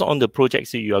 depending on the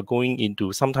projects that you are going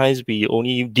into, sometimes we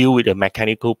only deal with the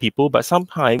mechanical people, but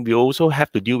sometimes we also have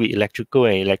to deal with electrical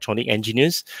and electronic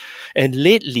engineers. And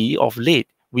of late,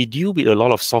 we deal with a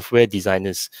lot of software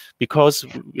designers, because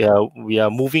we are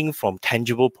moving from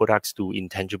tangible products to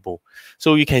intangible.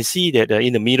 So you can see that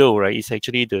in the middle, right, it's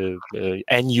actually the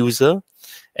end user,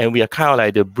 and we are kind of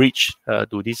like the bridge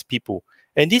to these people.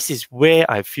 And this is where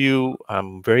I feel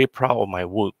I'm very proud of my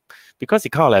work, because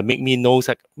it kind of like make me know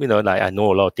that, you know, like I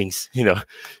know a lot of things, you know,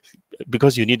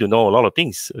 because you need to know a lot of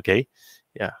things. Okay,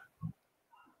 yeah.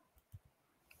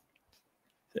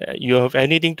 You have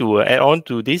anything to add on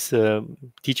to this,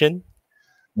 Tee Chian?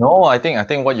 No, I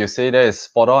think what you say there is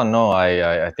spot on. No,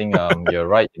 I think you're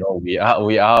right. You know,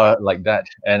 we are like that,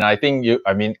 and I think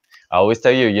I mean, I always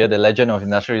tell you, you're the legend of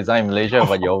industrial design in Malaysia,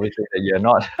 but you always say that you're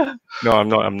not. No,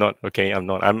 I'm not. Okay, I'm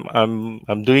not.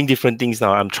 I'm doing different things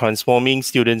now. I'm transforming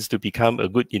students to become a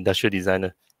good industrial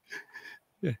designer.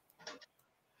 Do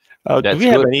we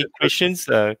have any questions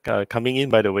coming in,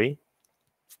 by the way?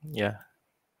 Yeah.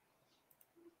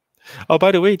 Oh,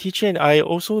 by the way, Tee Chian, I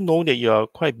also know that you are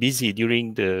quite busy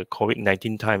during the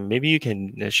COVID-19 time. Maybe you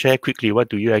can share quickly, what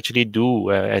do you actually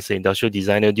do as an industrial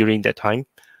designer during that time?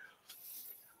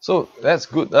 So that's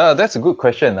good. That's a good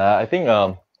question. I think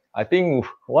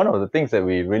one of the things that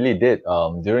we really did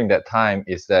during that time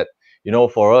is that, you know,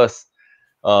 for us,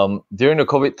 during the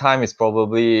COVID time is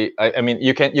probably, I mean,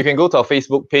 you can go to our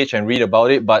Facebook page and read about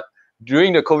it, but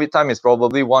during the COVID time is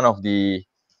probably one of the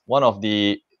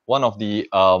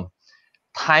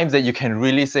times that you can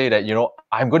really say that, you know,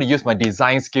 I'm going to use my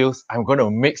design skills, I'm going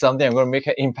to make something, I'm going to make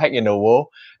an impact in the world.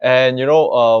 And you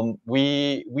know,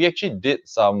 we actually did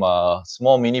some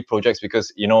small mini projects,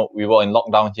 because you know, we were in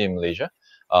lockdown here in Malaysia.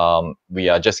 We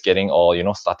are just getting, or you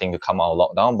know, starting to come out of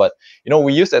lockdown, but you know,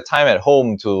 we used that time at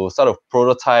home to sort of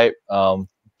prototype,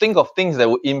 think of things that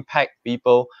would impact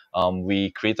people.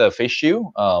 We created a face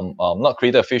shield, not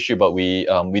created a face shield, but we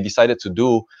decided to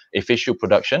do a face shield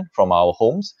production from our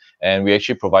homes, and we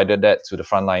actually provided that to the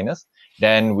frontliners.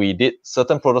 Then we did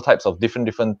certain prototypes of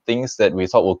different things that we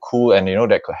thought were cool, and you know,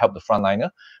 that could help the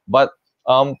frontliner. But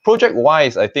project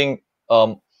wise, I think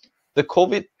the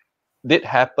COVID did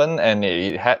happen, and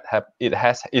it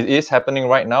is happening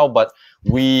right now, but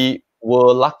we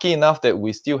were lucky enough that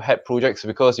we still had projects,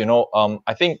 because you know,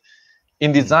 I think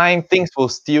in design, things will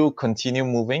still continue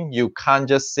moving. You can't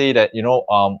just say that, you know,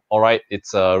 all right,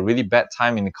 it's a really bad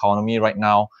time in the economy right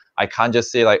now, I can't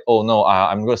just say like, oh no,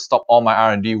 I'm going to stop all my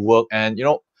R&D work, and you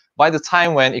know, by the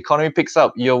time when economy picks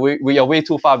up, we are way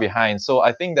too far behind. So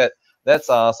I think that that's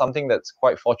something that's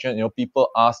quite fortunate. You know, people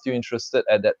are still interested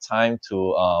at that time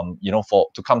to you know,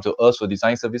 to come to us for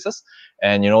design services,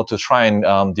 and you know, to try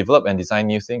and develop and design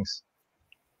new things.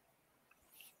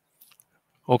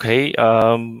 Okay,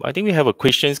 I think we have a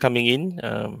questions coming in.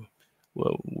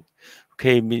 Well,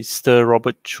 okay, Mr.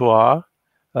 Robert Chua.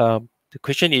 The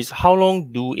question is, how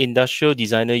long do industrial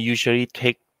designers usually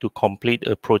take to complete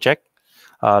a project,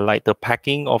 like the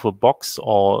packing of a box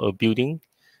or a building?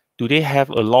 Do they have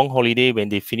a long holiday when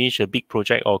they finish a big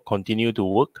project or continue to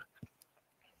work?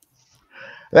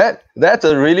 That's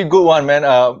a really good one, man.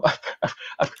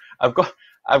 I've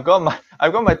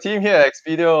got my team here at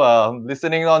Expedio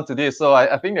listening on to this, so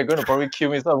I think they're going to probably cue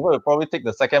me. So I'm going to probably take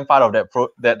the second part of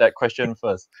that question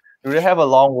first. Do they have a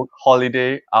long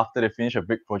holiday after they finish a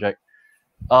big project?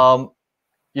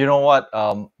 You know what?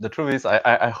 The truth is,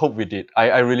 I hope we did.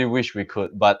 I really wish we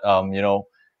could, but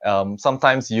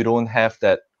sometimes you don't have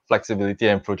that flexibility,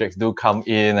 and projects do come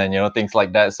in, and things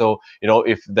like that. So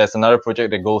if there's another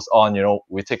project that goes on,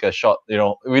 we take a short,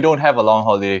 we don't have a long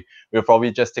holiday. We'll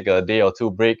probably just take a day or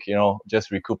two break, just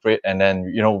recuperate, and then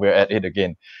we're at it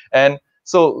again. And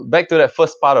so back to that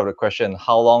first part of the question,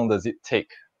 how long does it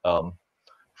take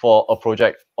for a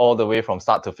project all the way from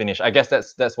start to finish? I guess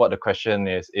that's what the question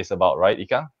is about, right,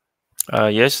 Ika?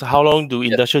 Yes. How long do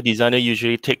industrial designers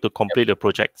usually take to complete the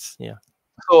projects? Yeah.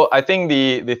 So I think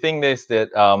the thing is that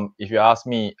if you ask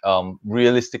me,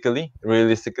 realistically,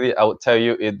 I would tell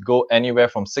you it go anywhere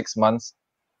from 6 months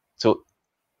to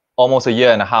almost a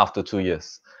year and a half to 2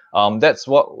 years. That's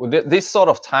what this sort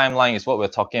of timeline is what we're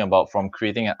talking about, from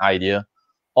creating an idea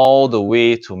all the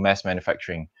way to mass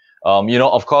manufacturing.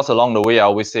 Of course, along the way, I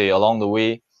always say, along the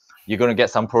way, you're going to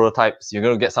get some prototypes, you're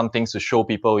going to get some things to show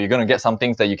people, you're going to get some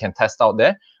things that you can test out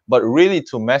there. But really,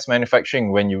 to mass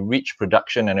manufacturing, when you reach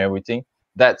production and everything,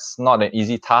 that's not an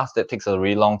easy task. That takes a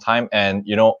really long time. And,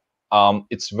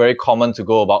 it's very common to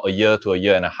go about a year to a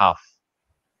year and a half.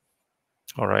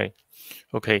 All right.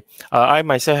 Okay. I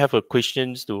myself have a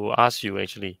questions to ask you,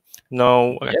 actually.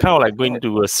 Now, I kind of like going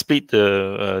to split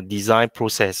the design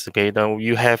process. Okay. Now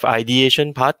you have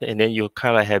ideation part, and then you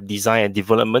kind of have design and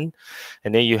development,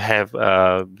 and then you have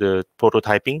the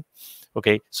prototyping.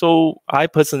 Okay. So I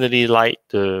personally like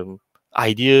the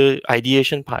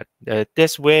ideation part.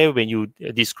 That's where when you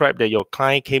describe that your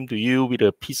client came to you with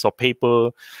a piece of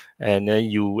paper, and then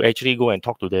you actually go and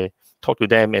talk to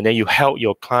them, and then you help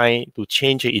your client to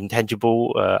change an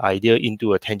intangible idea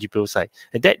into a tangible side.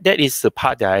 And that is the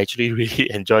part that I actually really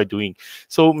enjoy doing.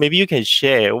 So maybe you can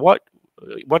share what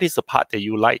is the part that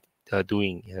you like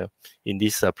doing in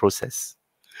this process.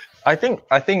 I think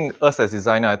us as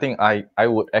designer, I think I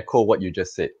would echo what you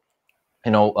just said.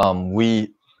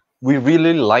 We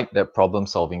really like that problem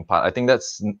solving part. I think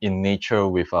that's in nature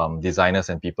with designers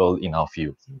and people in our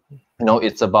field.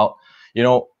 It's about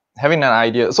having an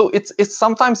idea. So it's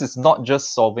sometimes it's not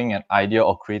just solving an idea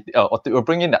or creating or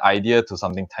bringing the idea to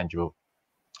something tangible.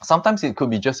 Sometimes it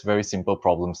could be just very simple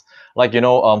problems. Like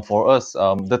for us,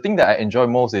 the thing that I enjoy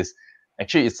most is,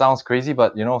 actually, it sounds crazy,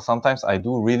 but sometimes I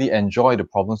do really enjoy the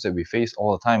problems that we face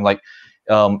all the time. Like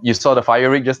you saw the fire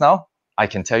rig just now. I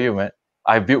can tell you, man,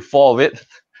 I built four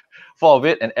of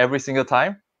it, and every single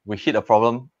time we hit a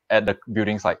problem at the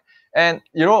building site. And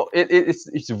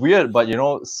it's weird, but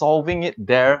solving it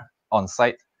there on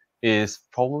site is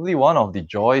probably one of the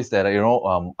joys that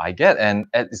I get. And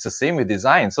it's the same with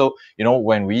design. So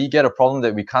when we get a problem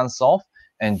that we can't solve,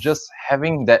 and just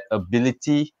having that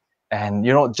ability, and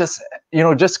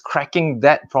just cracking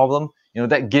that problem,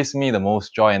 that gives me the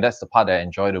most joy, and that's the part that I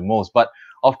enjoy the most. But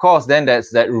of course, then there's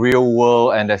that real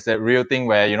world, and there's that real thing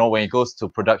where when it goes to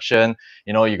production,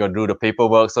 you got to do the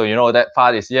paperwork. So that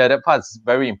part is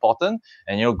very important.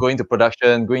 And going to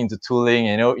production, going into tooling,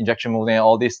 injection molding, and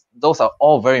all this, those are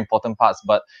all very important parts.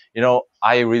 But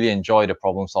I really enjoy the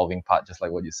problem solving part, just like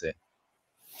what you said.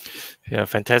 Yeah,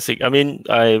 fantastic. I mean,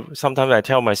 sometimes I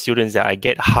tell my students that I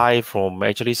get high from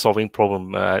actually solving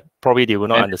problem. Probably they will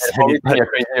not understand it. You're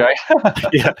crazy, right?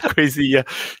 Yeah, crazy. Yeah,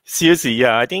 seriously.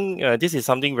 Yeah, I think this is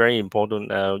something very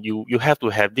important. You have to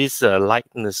have this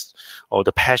lightness or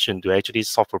the passion to actually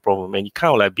solve a problem, and you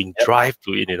kind of like being drive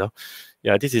to it.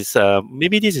 Yeah, this is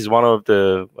maybe this is one of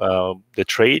the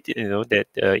trait that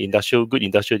good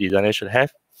industrial designers should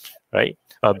have, right?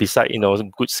 Besides some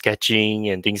good sketching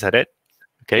and things like that.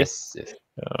 Okay. Yes.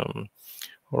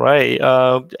 All right.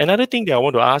 Another thing that I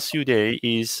want to ask you there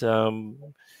is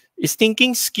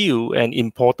thinking skill an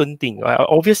important thing?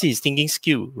 Obviously, it's thinking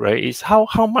skill, right? It's how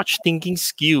much thinking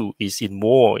skill is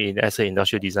more as an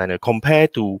industrial designer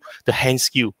compared to the hand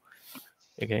skill.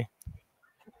 Okay.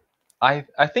 I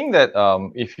think that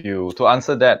to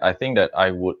answer that, I think that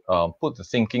I would put the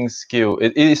thinking skill.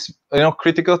 It is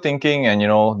critical thinking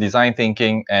and design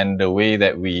thinking, and the way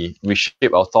that we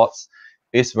shape our thoughts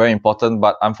is very important,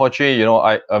 but unfortunately, you know,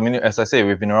 I mean, as I say,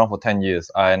 we've been around for 10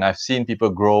 years, and I've seen people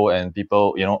grow and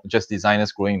people, you know, just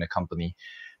designers growing in the company.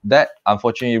 That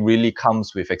unfortunately really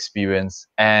comes with experience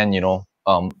and, you know,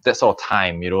 that sort of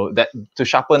time, you know, that to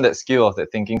sharpen that skill of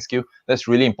that thinking skill, that's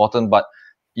really important. But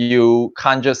you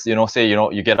can't just, you know, say, you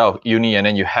know, you get out of uni and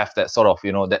then you have that sort of,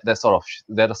 you know, that sort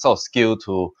of skill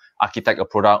to architect a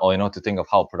product, or, you know, to think of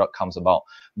how a product comes about.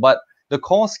 But the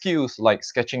core skills like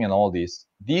sketching and all these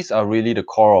are really the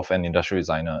core of an industrial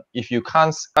designer. If you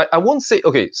can't, I won't say,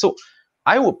 okay, so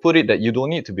I would put it that you don't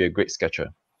need to be a great sketcher,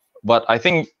 but I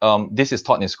think this is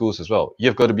taught in schools as well.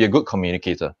 You've got to be a good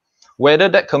communicator. Whether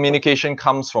that communication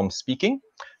comes from speaking,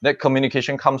 that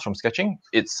communication comes from sketching,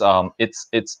 it's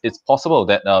possible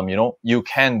that you know, you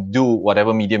can do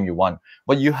whatever medium you want,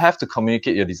 but you have to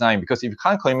communicate your design, because if you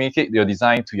can't communicate your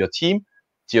design to your team,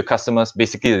 to your customers,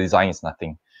 basically the design is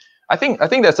nothing. I think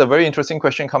that's a very interesting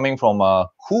question coming from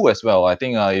Who as well. I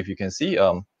think if you can see.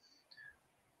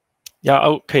 Yeah,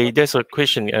 okay, there's a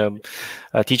question.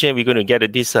 Teacher, we're going to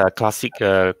get this classic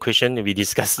question we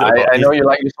discussed about. I know you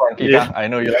like this one, Kika. Yeah. I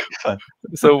know you like this one.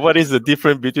 So what is the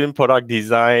difference between product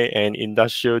design and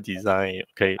industrial design?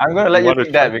 Okay, I'm going to let you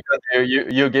pick that, because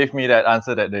you gave me that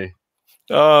answer that day.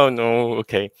 Oh, no,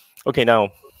 okay. Okay,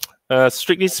 now,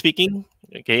 strictly speaking,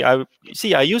 okay, I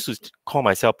used to call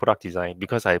myself product design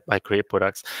because I create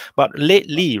products. But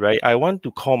lately, right, I want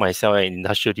to call myself an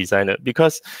industrial designer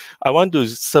because I want to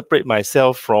separate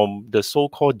myself from the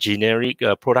so-called generic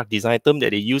product design term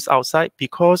that they use outside,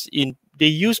 because they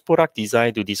use product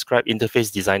design to describe interface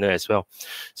designer as well.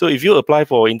 So if you apply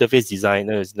for interface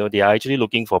designers, you know, they are actually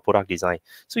looking for product design.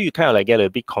 So you kind of like get a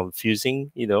bit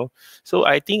confusing, you know. So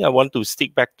I think I want to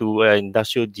stick back to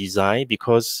industrial design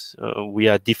because we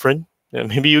are different.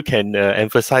 Maybe you can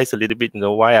emphasize a little bit, you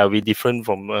know, why are we different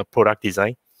from product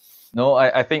design? No,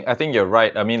 I think you're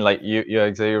right. I mean, like you're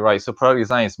exactly right. So product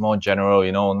design is more general.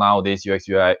 You know, nowadays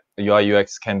UI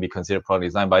UX can be considered product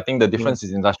design, but I think the difference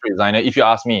is industrial designer. If you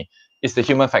ask me, it's the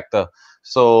human factor.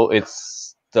 So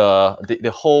it's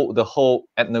the whole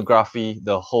ethnography,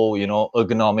 the whole, you know,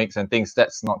 ergonomics and things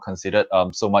that's not considered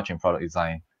so much in product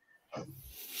design.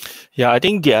 Yeah, I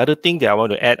think the other thing that I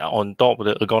want to add on top of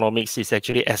the ergonomics is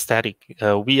actually aesthetic.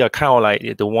 We are kind of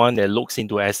like the one that looks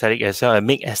into aesthetic as well and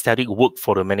make aesthetic work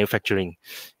for the manufacturing,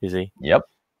 you see? Yep.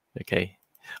 Okay.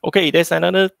 Okay, there's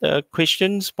another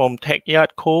question from TechYard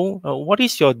Cole. What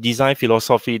is your design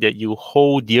philosophy that you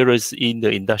hold dearest in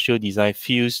the industrial design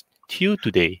fields till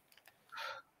today?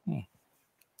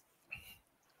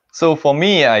 So for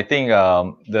me, I think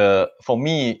for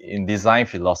me in design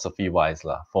philosophy wise,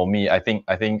 for me, I think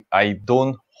I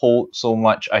don't hold so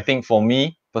much. I think for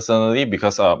me personally,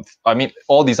 because I mean,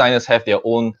 all designers have their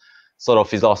own sort of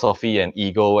philosophy and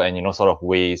ego and, you know, sort of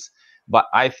ways. But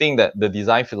I think that the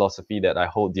design philosophy that I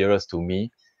hold dearest to me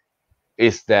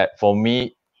is that for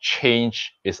me,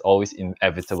 change is always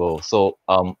inevitable. So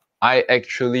I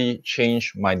actually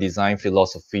change my design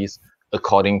philosophies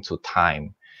according to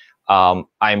time.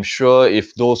 I'm sure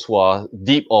if those who are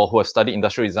deep or who have studied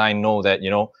industrial design know that, you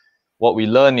know, what we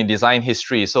learn in design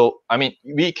history. So, I mean,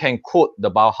 we can quote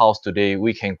the Bauhaus today,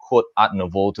 we can quote Art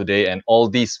Nouveau today, and all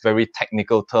these very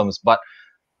technical terms. But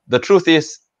the truth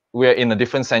is, we're in a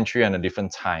different century and a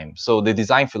different time. So the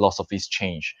design philosophies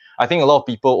change. I think a lot of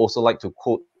people also like to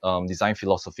quote design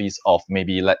philosophies of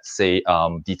maybe, let's say,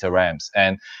 Dieter Rams.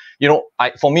 And, you know,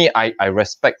 for me, I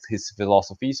respect his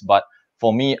philosophies, but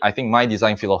for me, I think my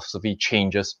design philosophy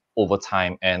changes over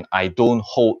time, and I don't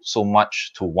hold so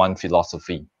much to one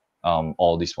philosophy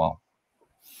all this while.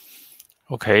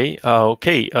 Okay.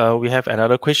 We have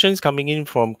another questions coming in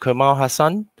from Kamal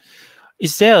Hassan.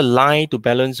 Is there a line to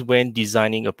balance when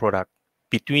designing a product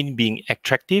between being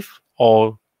attractive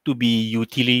or to be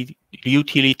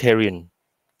utilitarian?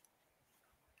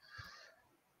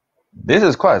 This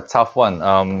is quite a tough one.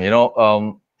 You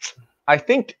know, I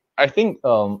think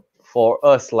for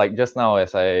us, like just now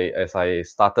as I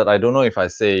started, I don't know if I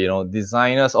say, you know,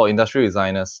 designers or industrial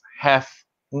designers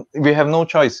we have no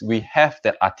choice. We have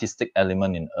that artistic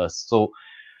element in us. So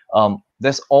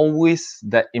there's always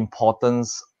that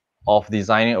importance of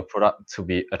designing a product to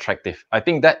be attractive. I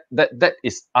think that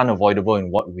is unavoidable in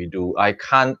what we do. I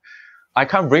can't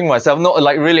bring myself,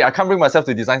 I can't bring myself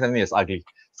to design something that's ugly.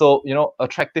 So, you know,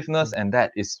 attractiveness and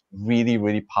that is really,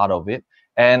 really part of it.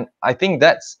 And I think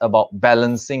that's about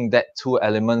balancing that two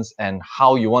elements and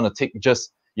how you want to take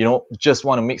just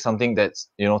want to make something that's,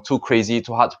 you know, too crazy,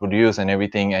 too hard to produce and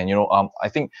everything. And, you know, I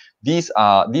think these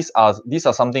are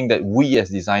something that we as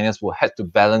designers will have to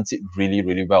balance it really,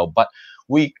 really well. But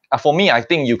for me, I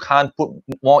think you can't put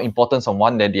more importance on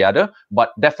one than the other,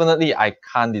 but definitely I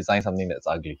can't design something that's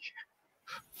ugly.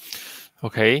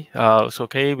 Okay.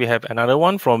 Okay. We have another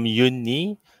one from Yun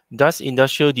Ni. Does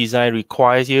industrial design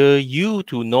require you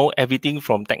to know everything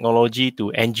from technology to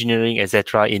engineering,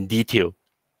 etc., in detail?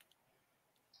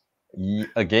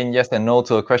 Again, yes and no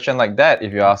to a question like that.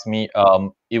 If you ask me,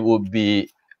 it would be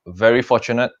very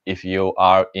fortunate if you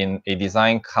are in a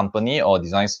design company or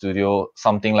design studio,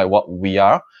 something like what we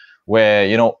are,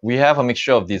 where we have a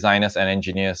mixture of designers and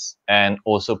engineers and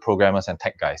also programmers and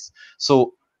tech guys.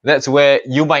 So that's where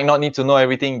you might not need to know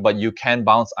everything, but you can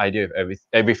bounce idea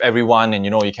with everyone, and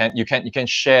you can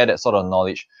share that sort of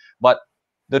knowledge. But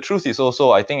the truth is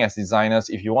also, I think as designers,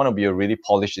 if you want to be a really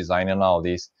polished designer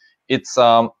nowadays, it's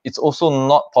also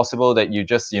not possible that you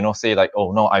just say like,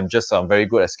 oh no, I'm just very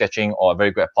good at sketching or very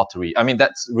good at pottery. I mean,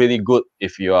 that's really good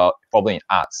if you are probably in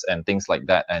arts and things like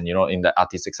that, and in the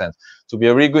artistic sense. To be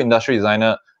a really good industrial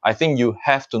designer, I think you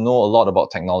have to know a lot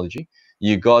about technology.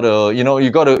 You gotta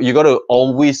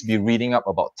always be reading up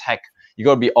about tech. You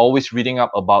gotta be always reading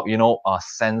up about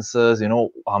sensors,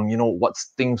 what's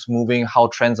things moving, how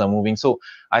trends are moving. So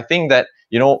I think that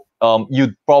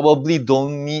you probably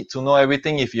don't need to know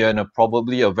everything if you're in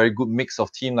probably a very good mix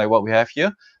of team like what we have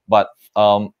here. But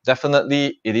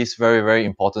definitely it is very, very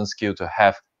important skill to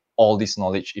have all this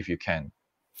knowledge if you can.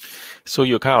 So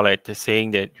you're kind of like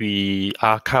saying that we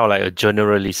are kind of like a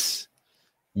generalist.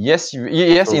 Yes,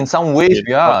 so, in some ways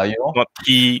we are.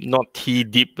 Not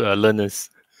deep learners.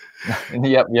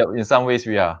 Yep. In some ways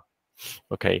we are.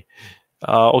 Okay.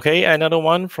 Okay. Another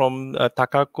one from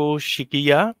Takako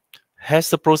Shikiya. Has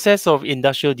the process of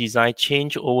industrial design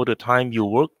changed over the time you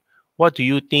work? What do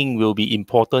you think will be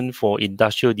important for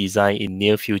industrial design in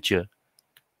near future?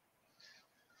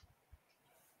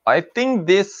 I think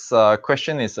this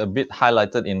question is a bit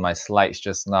highlighted in my slides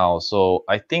just now. So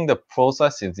I think the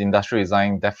process in industrial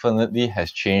design definitely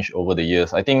has changed over the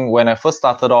years. I think when I first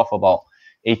started off about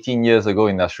 18 years ago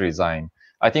in industrial design,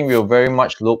 I think we were very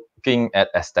much looking at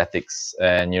aesthetics,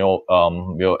 and we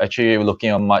were actually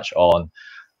looking much on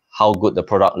how good the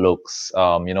product looks,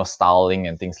 styling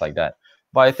and things like that.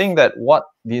 But I think that what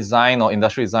design or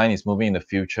industrial design is moving in the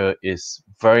future is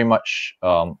very much,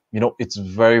 it's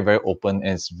very, very open,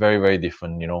 and it's very, very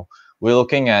different. We're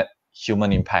looking at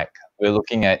human impact. We're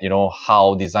looking at,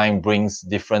 how design brings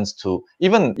difference to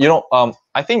even,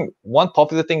 I think one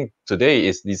popular thing today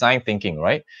is design thinking,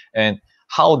 right? And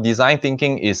how design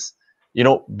thinking is,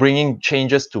 bringing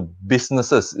changes to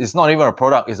businesses. It's not even a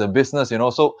product, it's a business,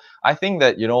 So I think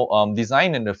that,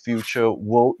 design in the future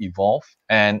will evolve,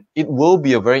 and it will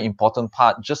be a very important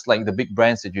part, just like the big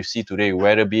brands that you see today,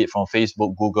 whether be it from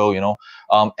Facebook, Google,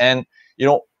 and,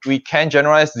 we can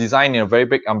generalize design in a very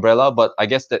big umbrella, but I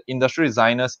guess that industrial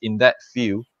designers in that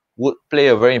field would play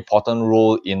a very important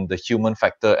role in the human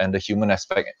factor and the human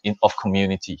aspect of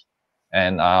community.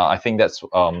 And I think that's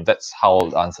how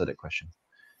I'll answer that question.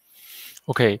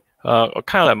 Okay,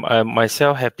 kind of like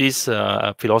myself have this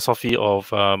philosophy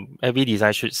of every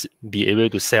design should be able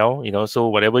to sell. So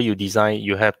whatever you design,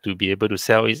 you have to be able to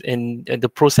sell it. And the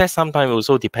process sometimes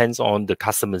also depends on the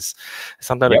customers.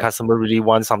 Sometimes the customer really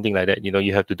wants something like that.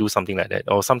 You have to do something like that.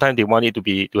 Or sometimes they want it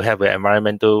to have an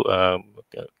environmental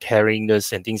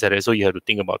caringness and things like that. So you have to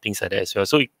think about things like that as well.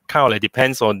 So it kind of like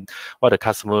depends on what the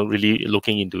customer really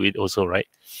looking into it also, right?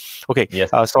 Okay. Yes.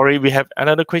 Sorry, we have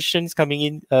another questions coming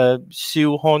in.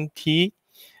 Siu Hon T.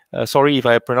 Sorry if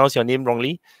I pronounce your name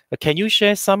wrongly. Can you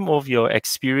share some of your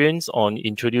experience on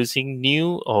introducing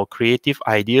new or creative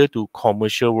idea to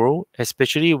commercial world,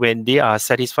 especially when they are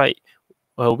satisfied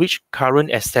with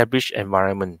current established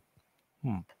environment?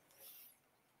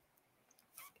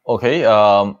 Okay.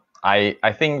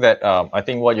 I think that I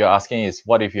think what you're asking is,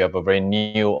 what if you have a very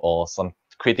new or some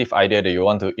creative idea that you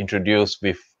want to introduce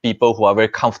with people who are very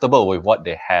comfortable with what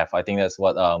they have? I think that's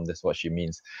what she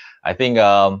means. I think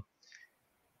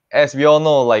as we all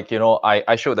know, like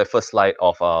I showed the first slide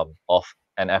of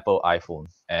an Apple iPhone,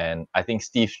 and I think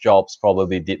Steve Jobs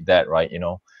probably did that, right?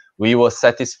 We were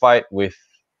satisfied with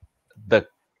the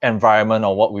environment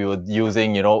or what we were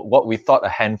using, what we thought a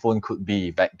handphone could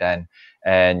be back then.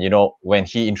 And when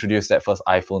he introduced that first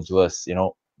iPhone to us,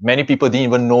 many people didn't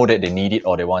even know that they need it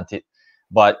or they want it.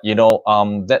 But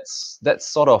that's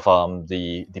sort of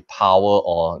the power,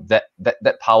 or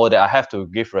that power that I have to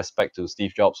give respect to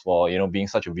Steve Jobs for being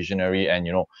such a visionary, and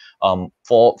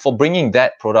for bringing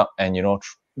that product and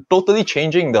totally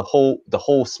changing the whole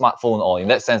smartphone, or in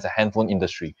that sense the handphone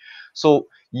industry. So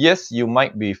yes, you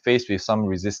might be faced with some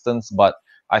resistance, but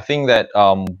I think that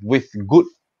with good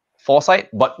foresight,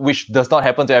 but which does not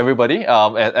happen to everybody.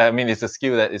 I mean, it's a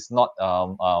skill that is not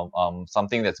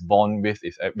something that's born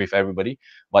with everybody.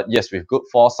 But yes, with good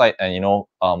foresight and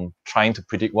trying to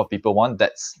predict what people want,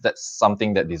 that's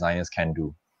something that designers can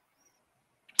do.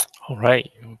 All right.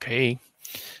 Okay.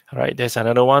 All right. There's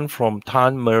another one from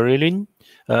Tan Marilyn.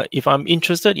 If I'm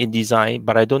interested in design,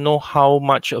 but I don't know how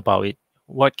much about it,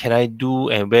 what can I do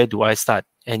and where do I start?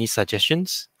 Any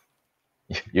suggestions?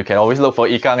 You can always look for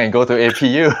Ikang and go to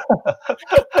APU.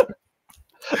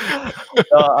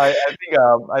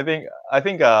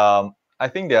 I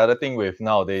think the other thing with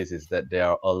nowadays is that there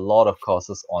are a lot of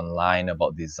courses online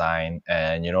about design,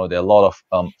 and there are a lot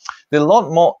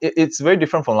more. It's very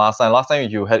different from last time. Last time,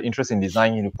 if you had interest in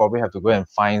design, you probably have to go and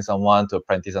find someone to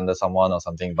apprentice under someone or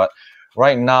something. But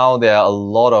right now, there are a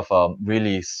lot of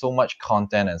really so much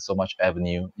content and so much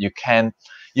avenue.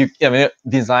 I mean,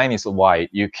 design is wide.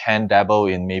 You can dabble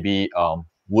in maybe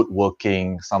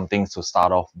woodworking, some things to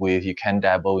start off with. You can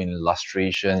dabble in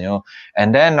illustration,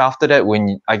 and then after that,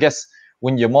 when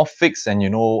you're more fixed and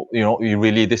you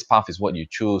really this path is what you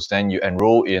choose, then you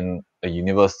enroll in a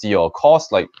university or a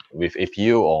course like with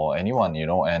APU or anyone,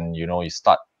 and you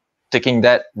start taking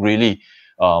that really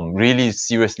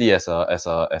seriously as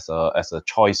a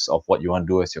choice of what you want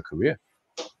to do as your career.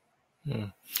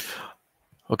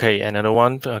 Okay, another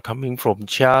one coming from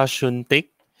Chia Shun Tik.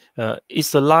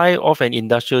 Is the life of an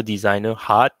industrial designer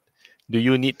hard? Do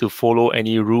you need to follow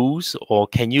any rules, or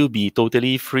can you be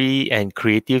totally free and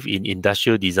creative in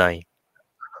industrial design?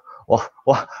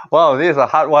 Wow, this is a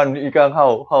hard one. Ikang,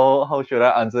 how should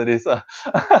I answer this?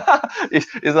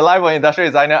 Is the life of an industrial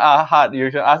designer hard?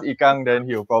 You should ask Ikang, then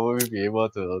he'll probably be able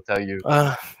to tell you.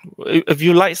 If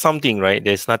you like something, right,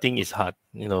 there's nothing is hard,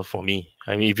 for me.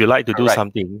 I mean, if you like to do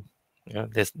something,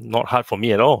 that's not hard for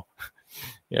me at all.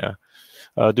 Yeah.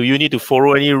 Do you need to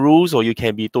follow any rules, or you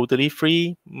can be totally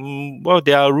free? Well,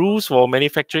 there are rules for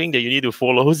manufacturing that you need to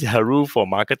follow. There are rules for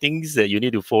marketing that you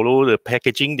need to follow, the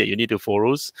packaging that you need to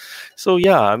follow. So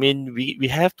yeah, I mean, we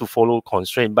have to follow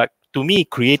constraint. But to me,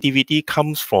 creativity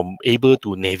comes from able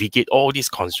to navigate all these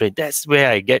constraints. That's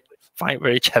where I find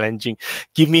very challenging.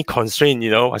 Give me constraint,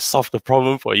 I solve the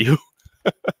problem for you.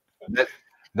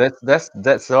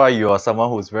 That's why you are someone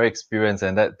who's very experienced,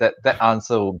 and that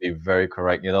answer will be very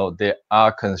correct. There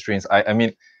are constraints. I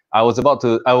mean, I was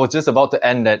just about to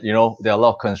end that. There are a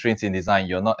lot of constraints in design.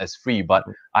 You're not as free, but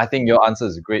I think your answer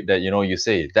is great. That you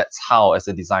say that's how, as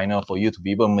a designer, for you to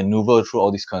be able to maneuver through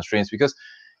all these constraints, because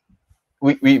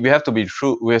we have to be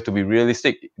true. We have to be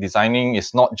realistic. Designing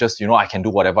is not just I can do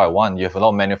whatever I want. You have a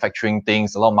lot of manufacturing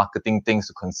things, a lot of marketing things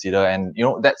to consider, and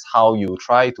that's how you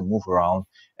try to move around.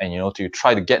 And to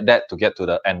try to get to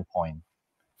the end point.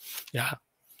 Yeah.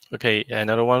 Okay.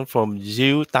 Another one from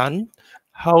Zhu Tan.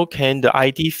 How can the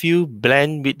IT field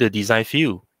blend with the design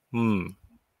field? When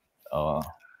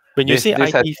you say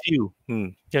IT field,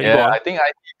 I think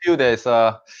IT field there's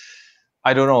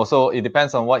I don't know. So it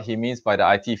depends on what he means by the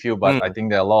IT field. But I think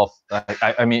there are a lot of.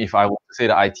 I mean, if I were to say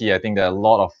the IT, I think there are a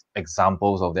lot of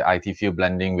examples of the IT field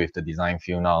blending with the design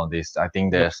field nowadays. I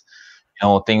think there's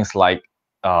things like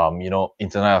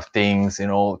Internet of Things,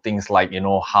 things like,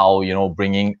 how,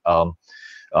 bringing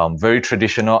very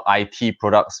traditional IT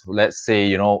products, let's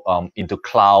say, into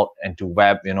cloud and to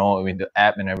web, into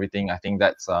app and everything. I think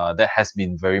that has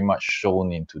been very much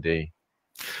shown in today.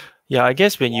 Yeah, I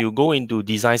guess when you go into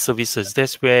design services,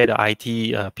 that's where the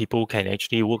IT people can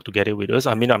actually work together with us.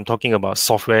 I mean, I'm talking about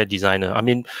software designer. I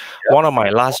mean, one of my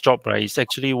last job, right, is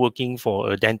actually working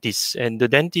for a dentist. And the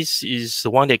dentist is the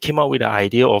one that came up with the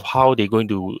idea of how they're going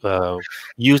to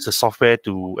use the software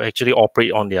to actually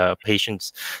operate on their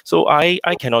patients. So I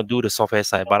cannot do the software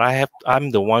side, but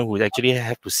I'm the one who actually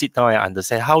have to sit down and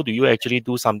understand how do you actually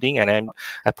do something. And then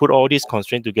I put all these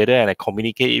constraints together and I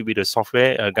communicate it with the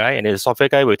software guy. And then the software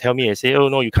guy will tell me and say, oh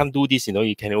no, you can't do this,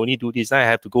 you can only do this. Now I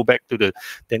have to go back to the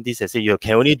dentist and say, you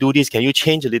can only do this, can you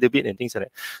change a little bit, and things like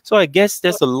that. So I guess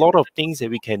there's a lot of things that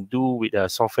we can do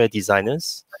with software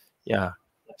designers. Yeah.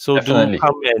 So definitely. Do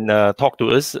come and talk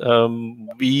to us.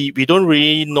 We don't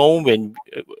really know when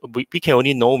we can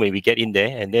only know when we get in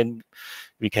there, and then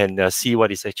we can see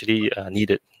what is actually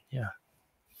needed. Yeah.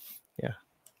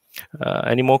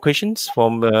 Any more questions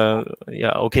from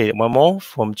okay, one more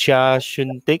from Chia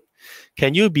Shun Tik.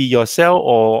 Can you be yourself,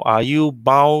 or are you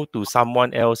bound to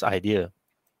someone else's idea?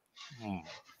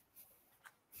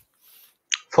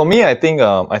 For me, I think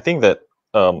that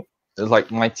like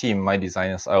my team, my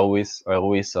designers, I always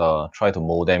try to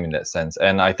mold them in that sense.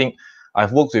 And I think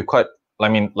I've worked with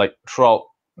throughout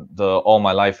all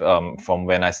my life, from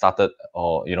when I started,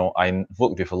 or I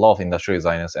worked with a lot of industrial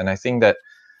designers, and I think that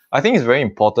I think it's very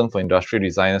important for industrial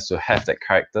designers to have that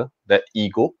character, that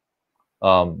ego,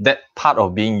 that part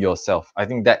of being yourself. I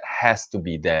think that has to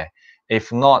be there.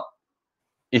 If not,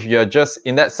 if you're just,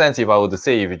 in that sense, if I were to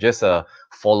say, if you're just a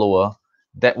follower,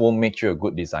 that won't make you a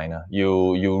good designer.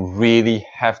 You really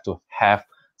have to have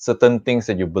certain things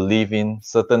that you believe in,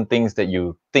 certain things that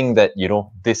you think that, you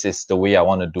know, this is the way I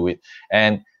want to do it.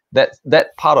 And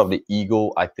that part of the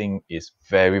ego, I think, is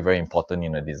very, very important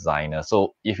in a designer.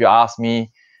 So if you ask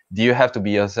me, do you have to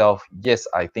be yourself? Yes,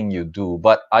 I think you do.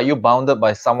 But are you bounded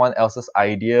by someone else's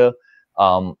idea?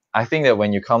 I think that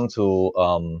when you come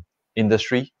to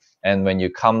industry and when you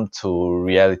come to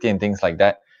reality and things like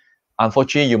that,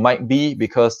 unfortunately, you might be,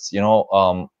 because, you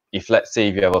know, if let's say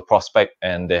if you have a prospect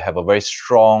and they have a very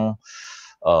strong,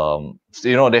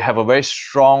 you know, they have a very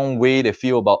strong way they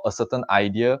feel about a certain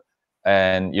idea,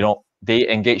 and, you know, they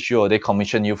engage you or they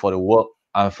commission you for the work.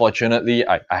 Unfortunately,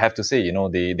 I have to say, you know,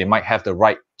 they might have the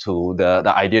right to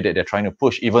the idea that they're trying to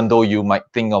push, even though you might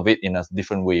think of it in a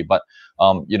different way. But,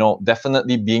 you know,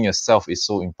 definitely being yourself is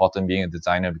so important, being a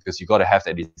designer, because you got to have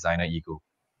that designer ego.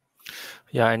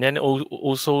 Yeah, and then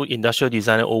also industrial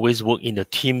designer always work in a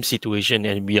team situation,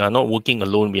 and we are not working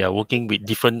alone. We are working with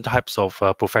different types of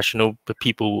professional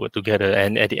people together.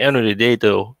 And at the end of the day,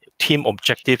 the team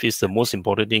objective is the most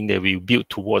important thing that we build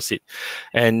towards it.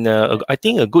 And I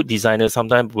think a good designer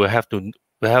sometimes will have to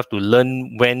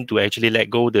learn when to actually let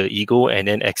go the ego and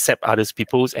then accept others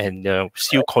people's and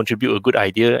still contribute a good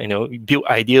idea. You know, build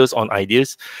ideas on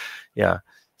ideas. Yeah.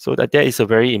 So that is a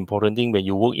very important thing when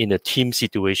you work in a team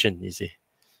situation, you see.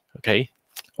 Okay.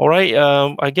 All right.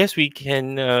 I guess we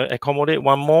can accommodate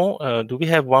one more. Do we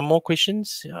have one more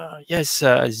questions? Yes,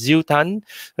 Ziu Tan.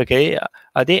 Okay.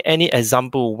 Are there any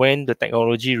example when the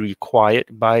technology required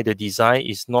by the design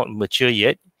is not mature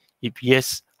yet? If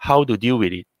yes, how to deal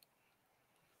with it?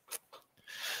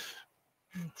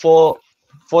 For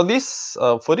this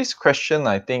question,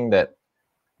 I think that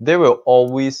there will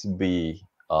always be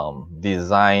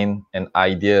design and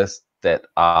ideas that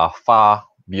are far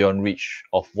beyond reach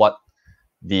of what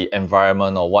the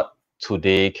environment or what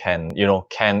today can, you know,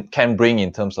 can bring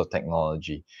in terms of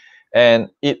technology. And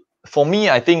for me,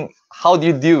 I think how do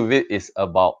you deal with it is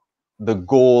about the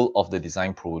goal of the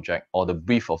design project or the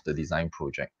brief of the design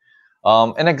project.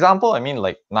 An example, I mean,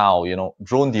 like now, you know,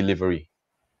 drone delivery.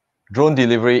 Drone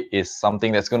delivery is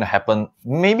something that's going to happen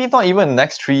maybe not even the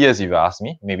next 3 years, if you ask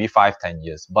me, maybe 5-10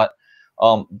 years. But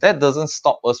that doesn't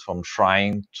stop us from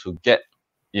trying to get,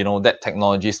 you know, that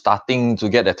technology, starting to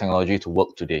get that technology to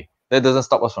work today. That doesn't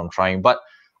stop us from trying. But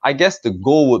I guess the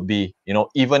goal would be, you know,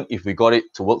 even if we got it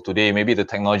to work today, maybe the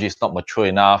technology is not mature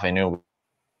enough, and, you know,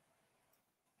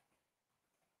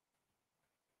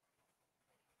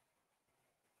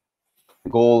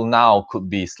 goal now could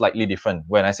be slightly different.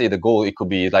 When I say the goal, it could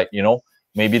be like, you know,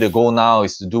 maybe the goal now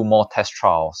is to do more test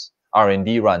trials,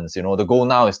 R&D runs. You know, the goal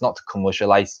now is not to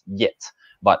commercialize yet,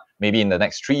 but maybe in the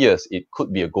next 3 years, it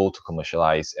could be a goal to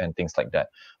commercialize and things like that.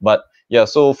 But yeah,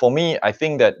 so for me, I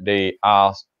think that there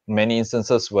are many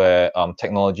instances where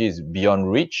technology is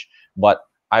beyond reach, but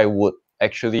I would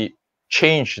actually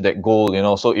change that goal. You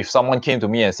know, so if someone came to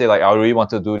me and say like, I really want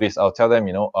to do this, I'll tell them,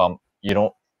 you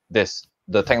know,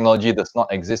 the technology does not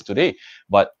exist today,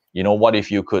 but, you know, what if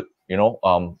you could, you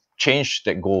know, change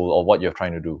that goal of what you're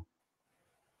trying to do?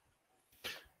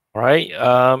 All right.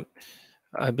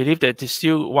 I believe that there's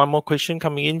still one more question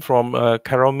coming in from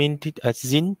Karamin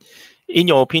Zin. In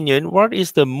your opinion, what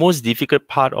is the most difficult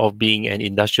part of being an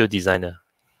industrial designer?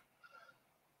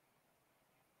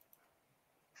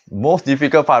 Most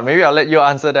difficult part? Maybe I'll let you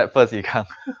answer that first, Yikang.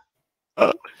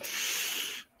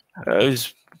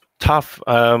 It's tough.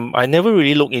 I never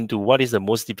really look into what is the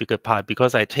most difficult part,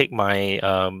 because I take my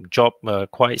job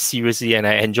quite seriously and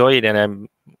I enjoy it, and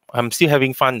I'm still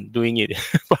having fun doing it.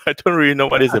 But I don't really know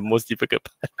what is the most difficult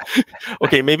part.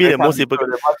 Okay, maybe the most difficult.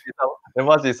 There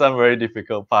must be some very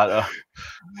difficult part.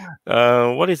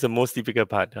 What is the most difficult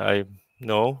part? I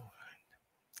know.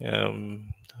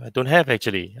 I don't have,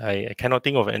 actually. I cannot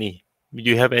think of any. Do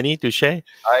you have any to share?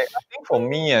 I think for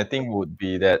me, I think would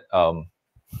be that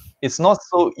it's not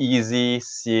so easy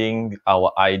seeing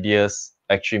our ideas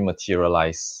actually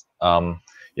materialize.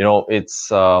 You know, it's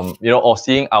you know, or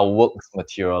seeing our works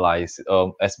materialize.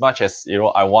 As much as, you know,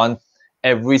 I want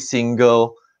every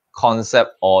single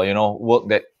concept or, you know, work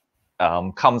that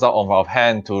comes out of our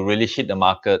hand to really hit the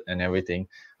market and everything.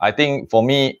 I think for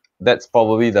me, that's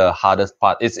probably the hardest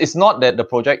part. It's not that the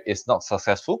project is not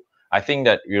successful. I think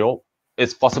that, you know,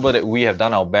 it's possible that we have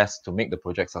done our best to make the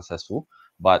project successful.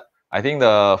 But I think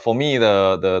for me,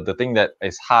 the thing that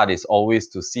is hard is always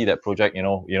to see that project, you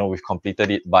know, we've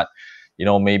completed it, but, you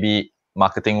know, maybe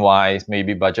marketing wise,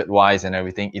 maybe budget wise and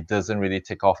everything, it doesn't really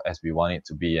take off as we want it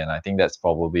to be. And I think that's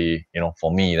probably,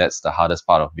 for me, that's the hardest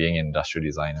part of being an industrial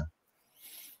designer.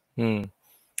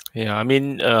 Yeah, I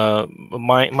mean,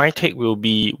 my take will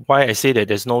be why I say that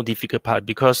there's no difficult part,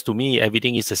 because to me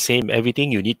everything is the same. Everything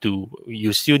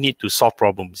you still need to solve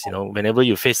problems. Whenever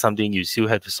you face something, you still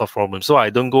have to solve problems. So I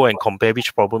don't go and compare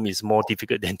which problem is more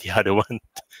difficult than the other one.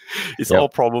 It's all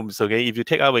problems. Okay, if you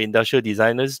take our industrial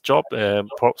designer's job,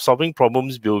 solving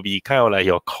problems will be kind of like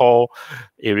your core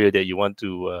area that you want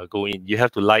to go in. You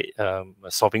have to like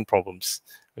solving problems.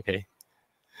 Okay.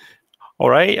 All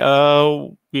right,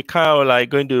 we're kind of like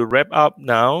going to wrap up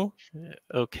now.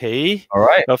 Okay. All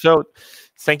right. So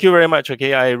thank you very much.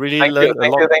 Okay, I really learned a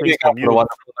lot of things from you.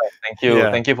 Thank you.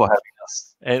 Thank you for having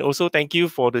us. And also thank you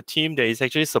for the team that is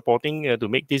actually supporting to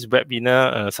make this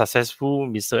webinar successful.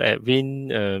 Mr. Edwin,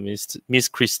 Miss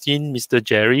Christine, Mr.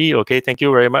 Jerry. Okay, thank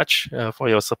you very much for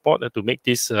your support to make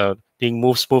this thing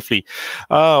move smoothly.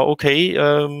 Okay.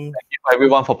 Thank you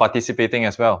everyone for participating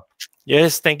as well.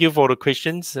 Yes, thank you for the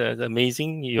questions.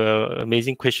 Amazing, your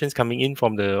amazing questions coming in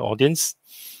from the audience.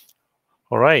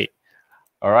 All right.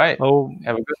 All right. Oh,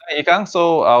 have a good night, Ikang.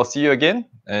 So I'll see you again.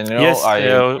 And yes,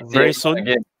 very soon.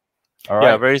 Again. All right.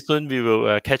 Yeah, very soon we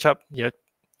will catch up. Yeah.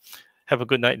 Have a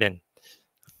good night then.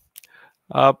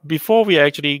 Before we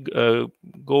actually go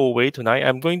away tonight,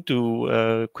 I'm going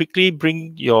to quickly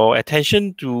bring your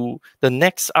attention to the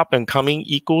next up and coming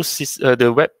ecosystem.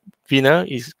 The webinar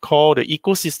is called the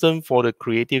Ecosystem for the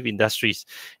Creative Industries.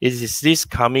 It is this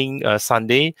coming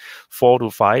Sunday, 4 to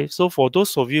 5. So for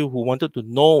those of you who wanted to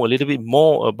know a little bit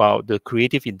more about the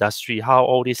creative industry, how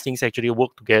all these things actually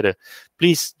work together,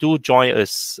 please do join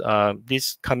us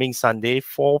this coming Sunday,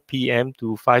 4 p.m.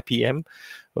 to 5 p.m.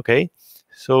 Okay,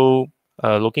 so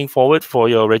looking forward for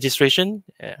your registration.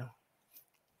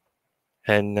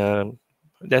 And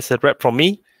that's a wrap from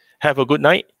me. Have a good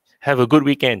night. Have a good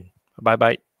weekend.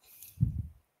 Bye-bye.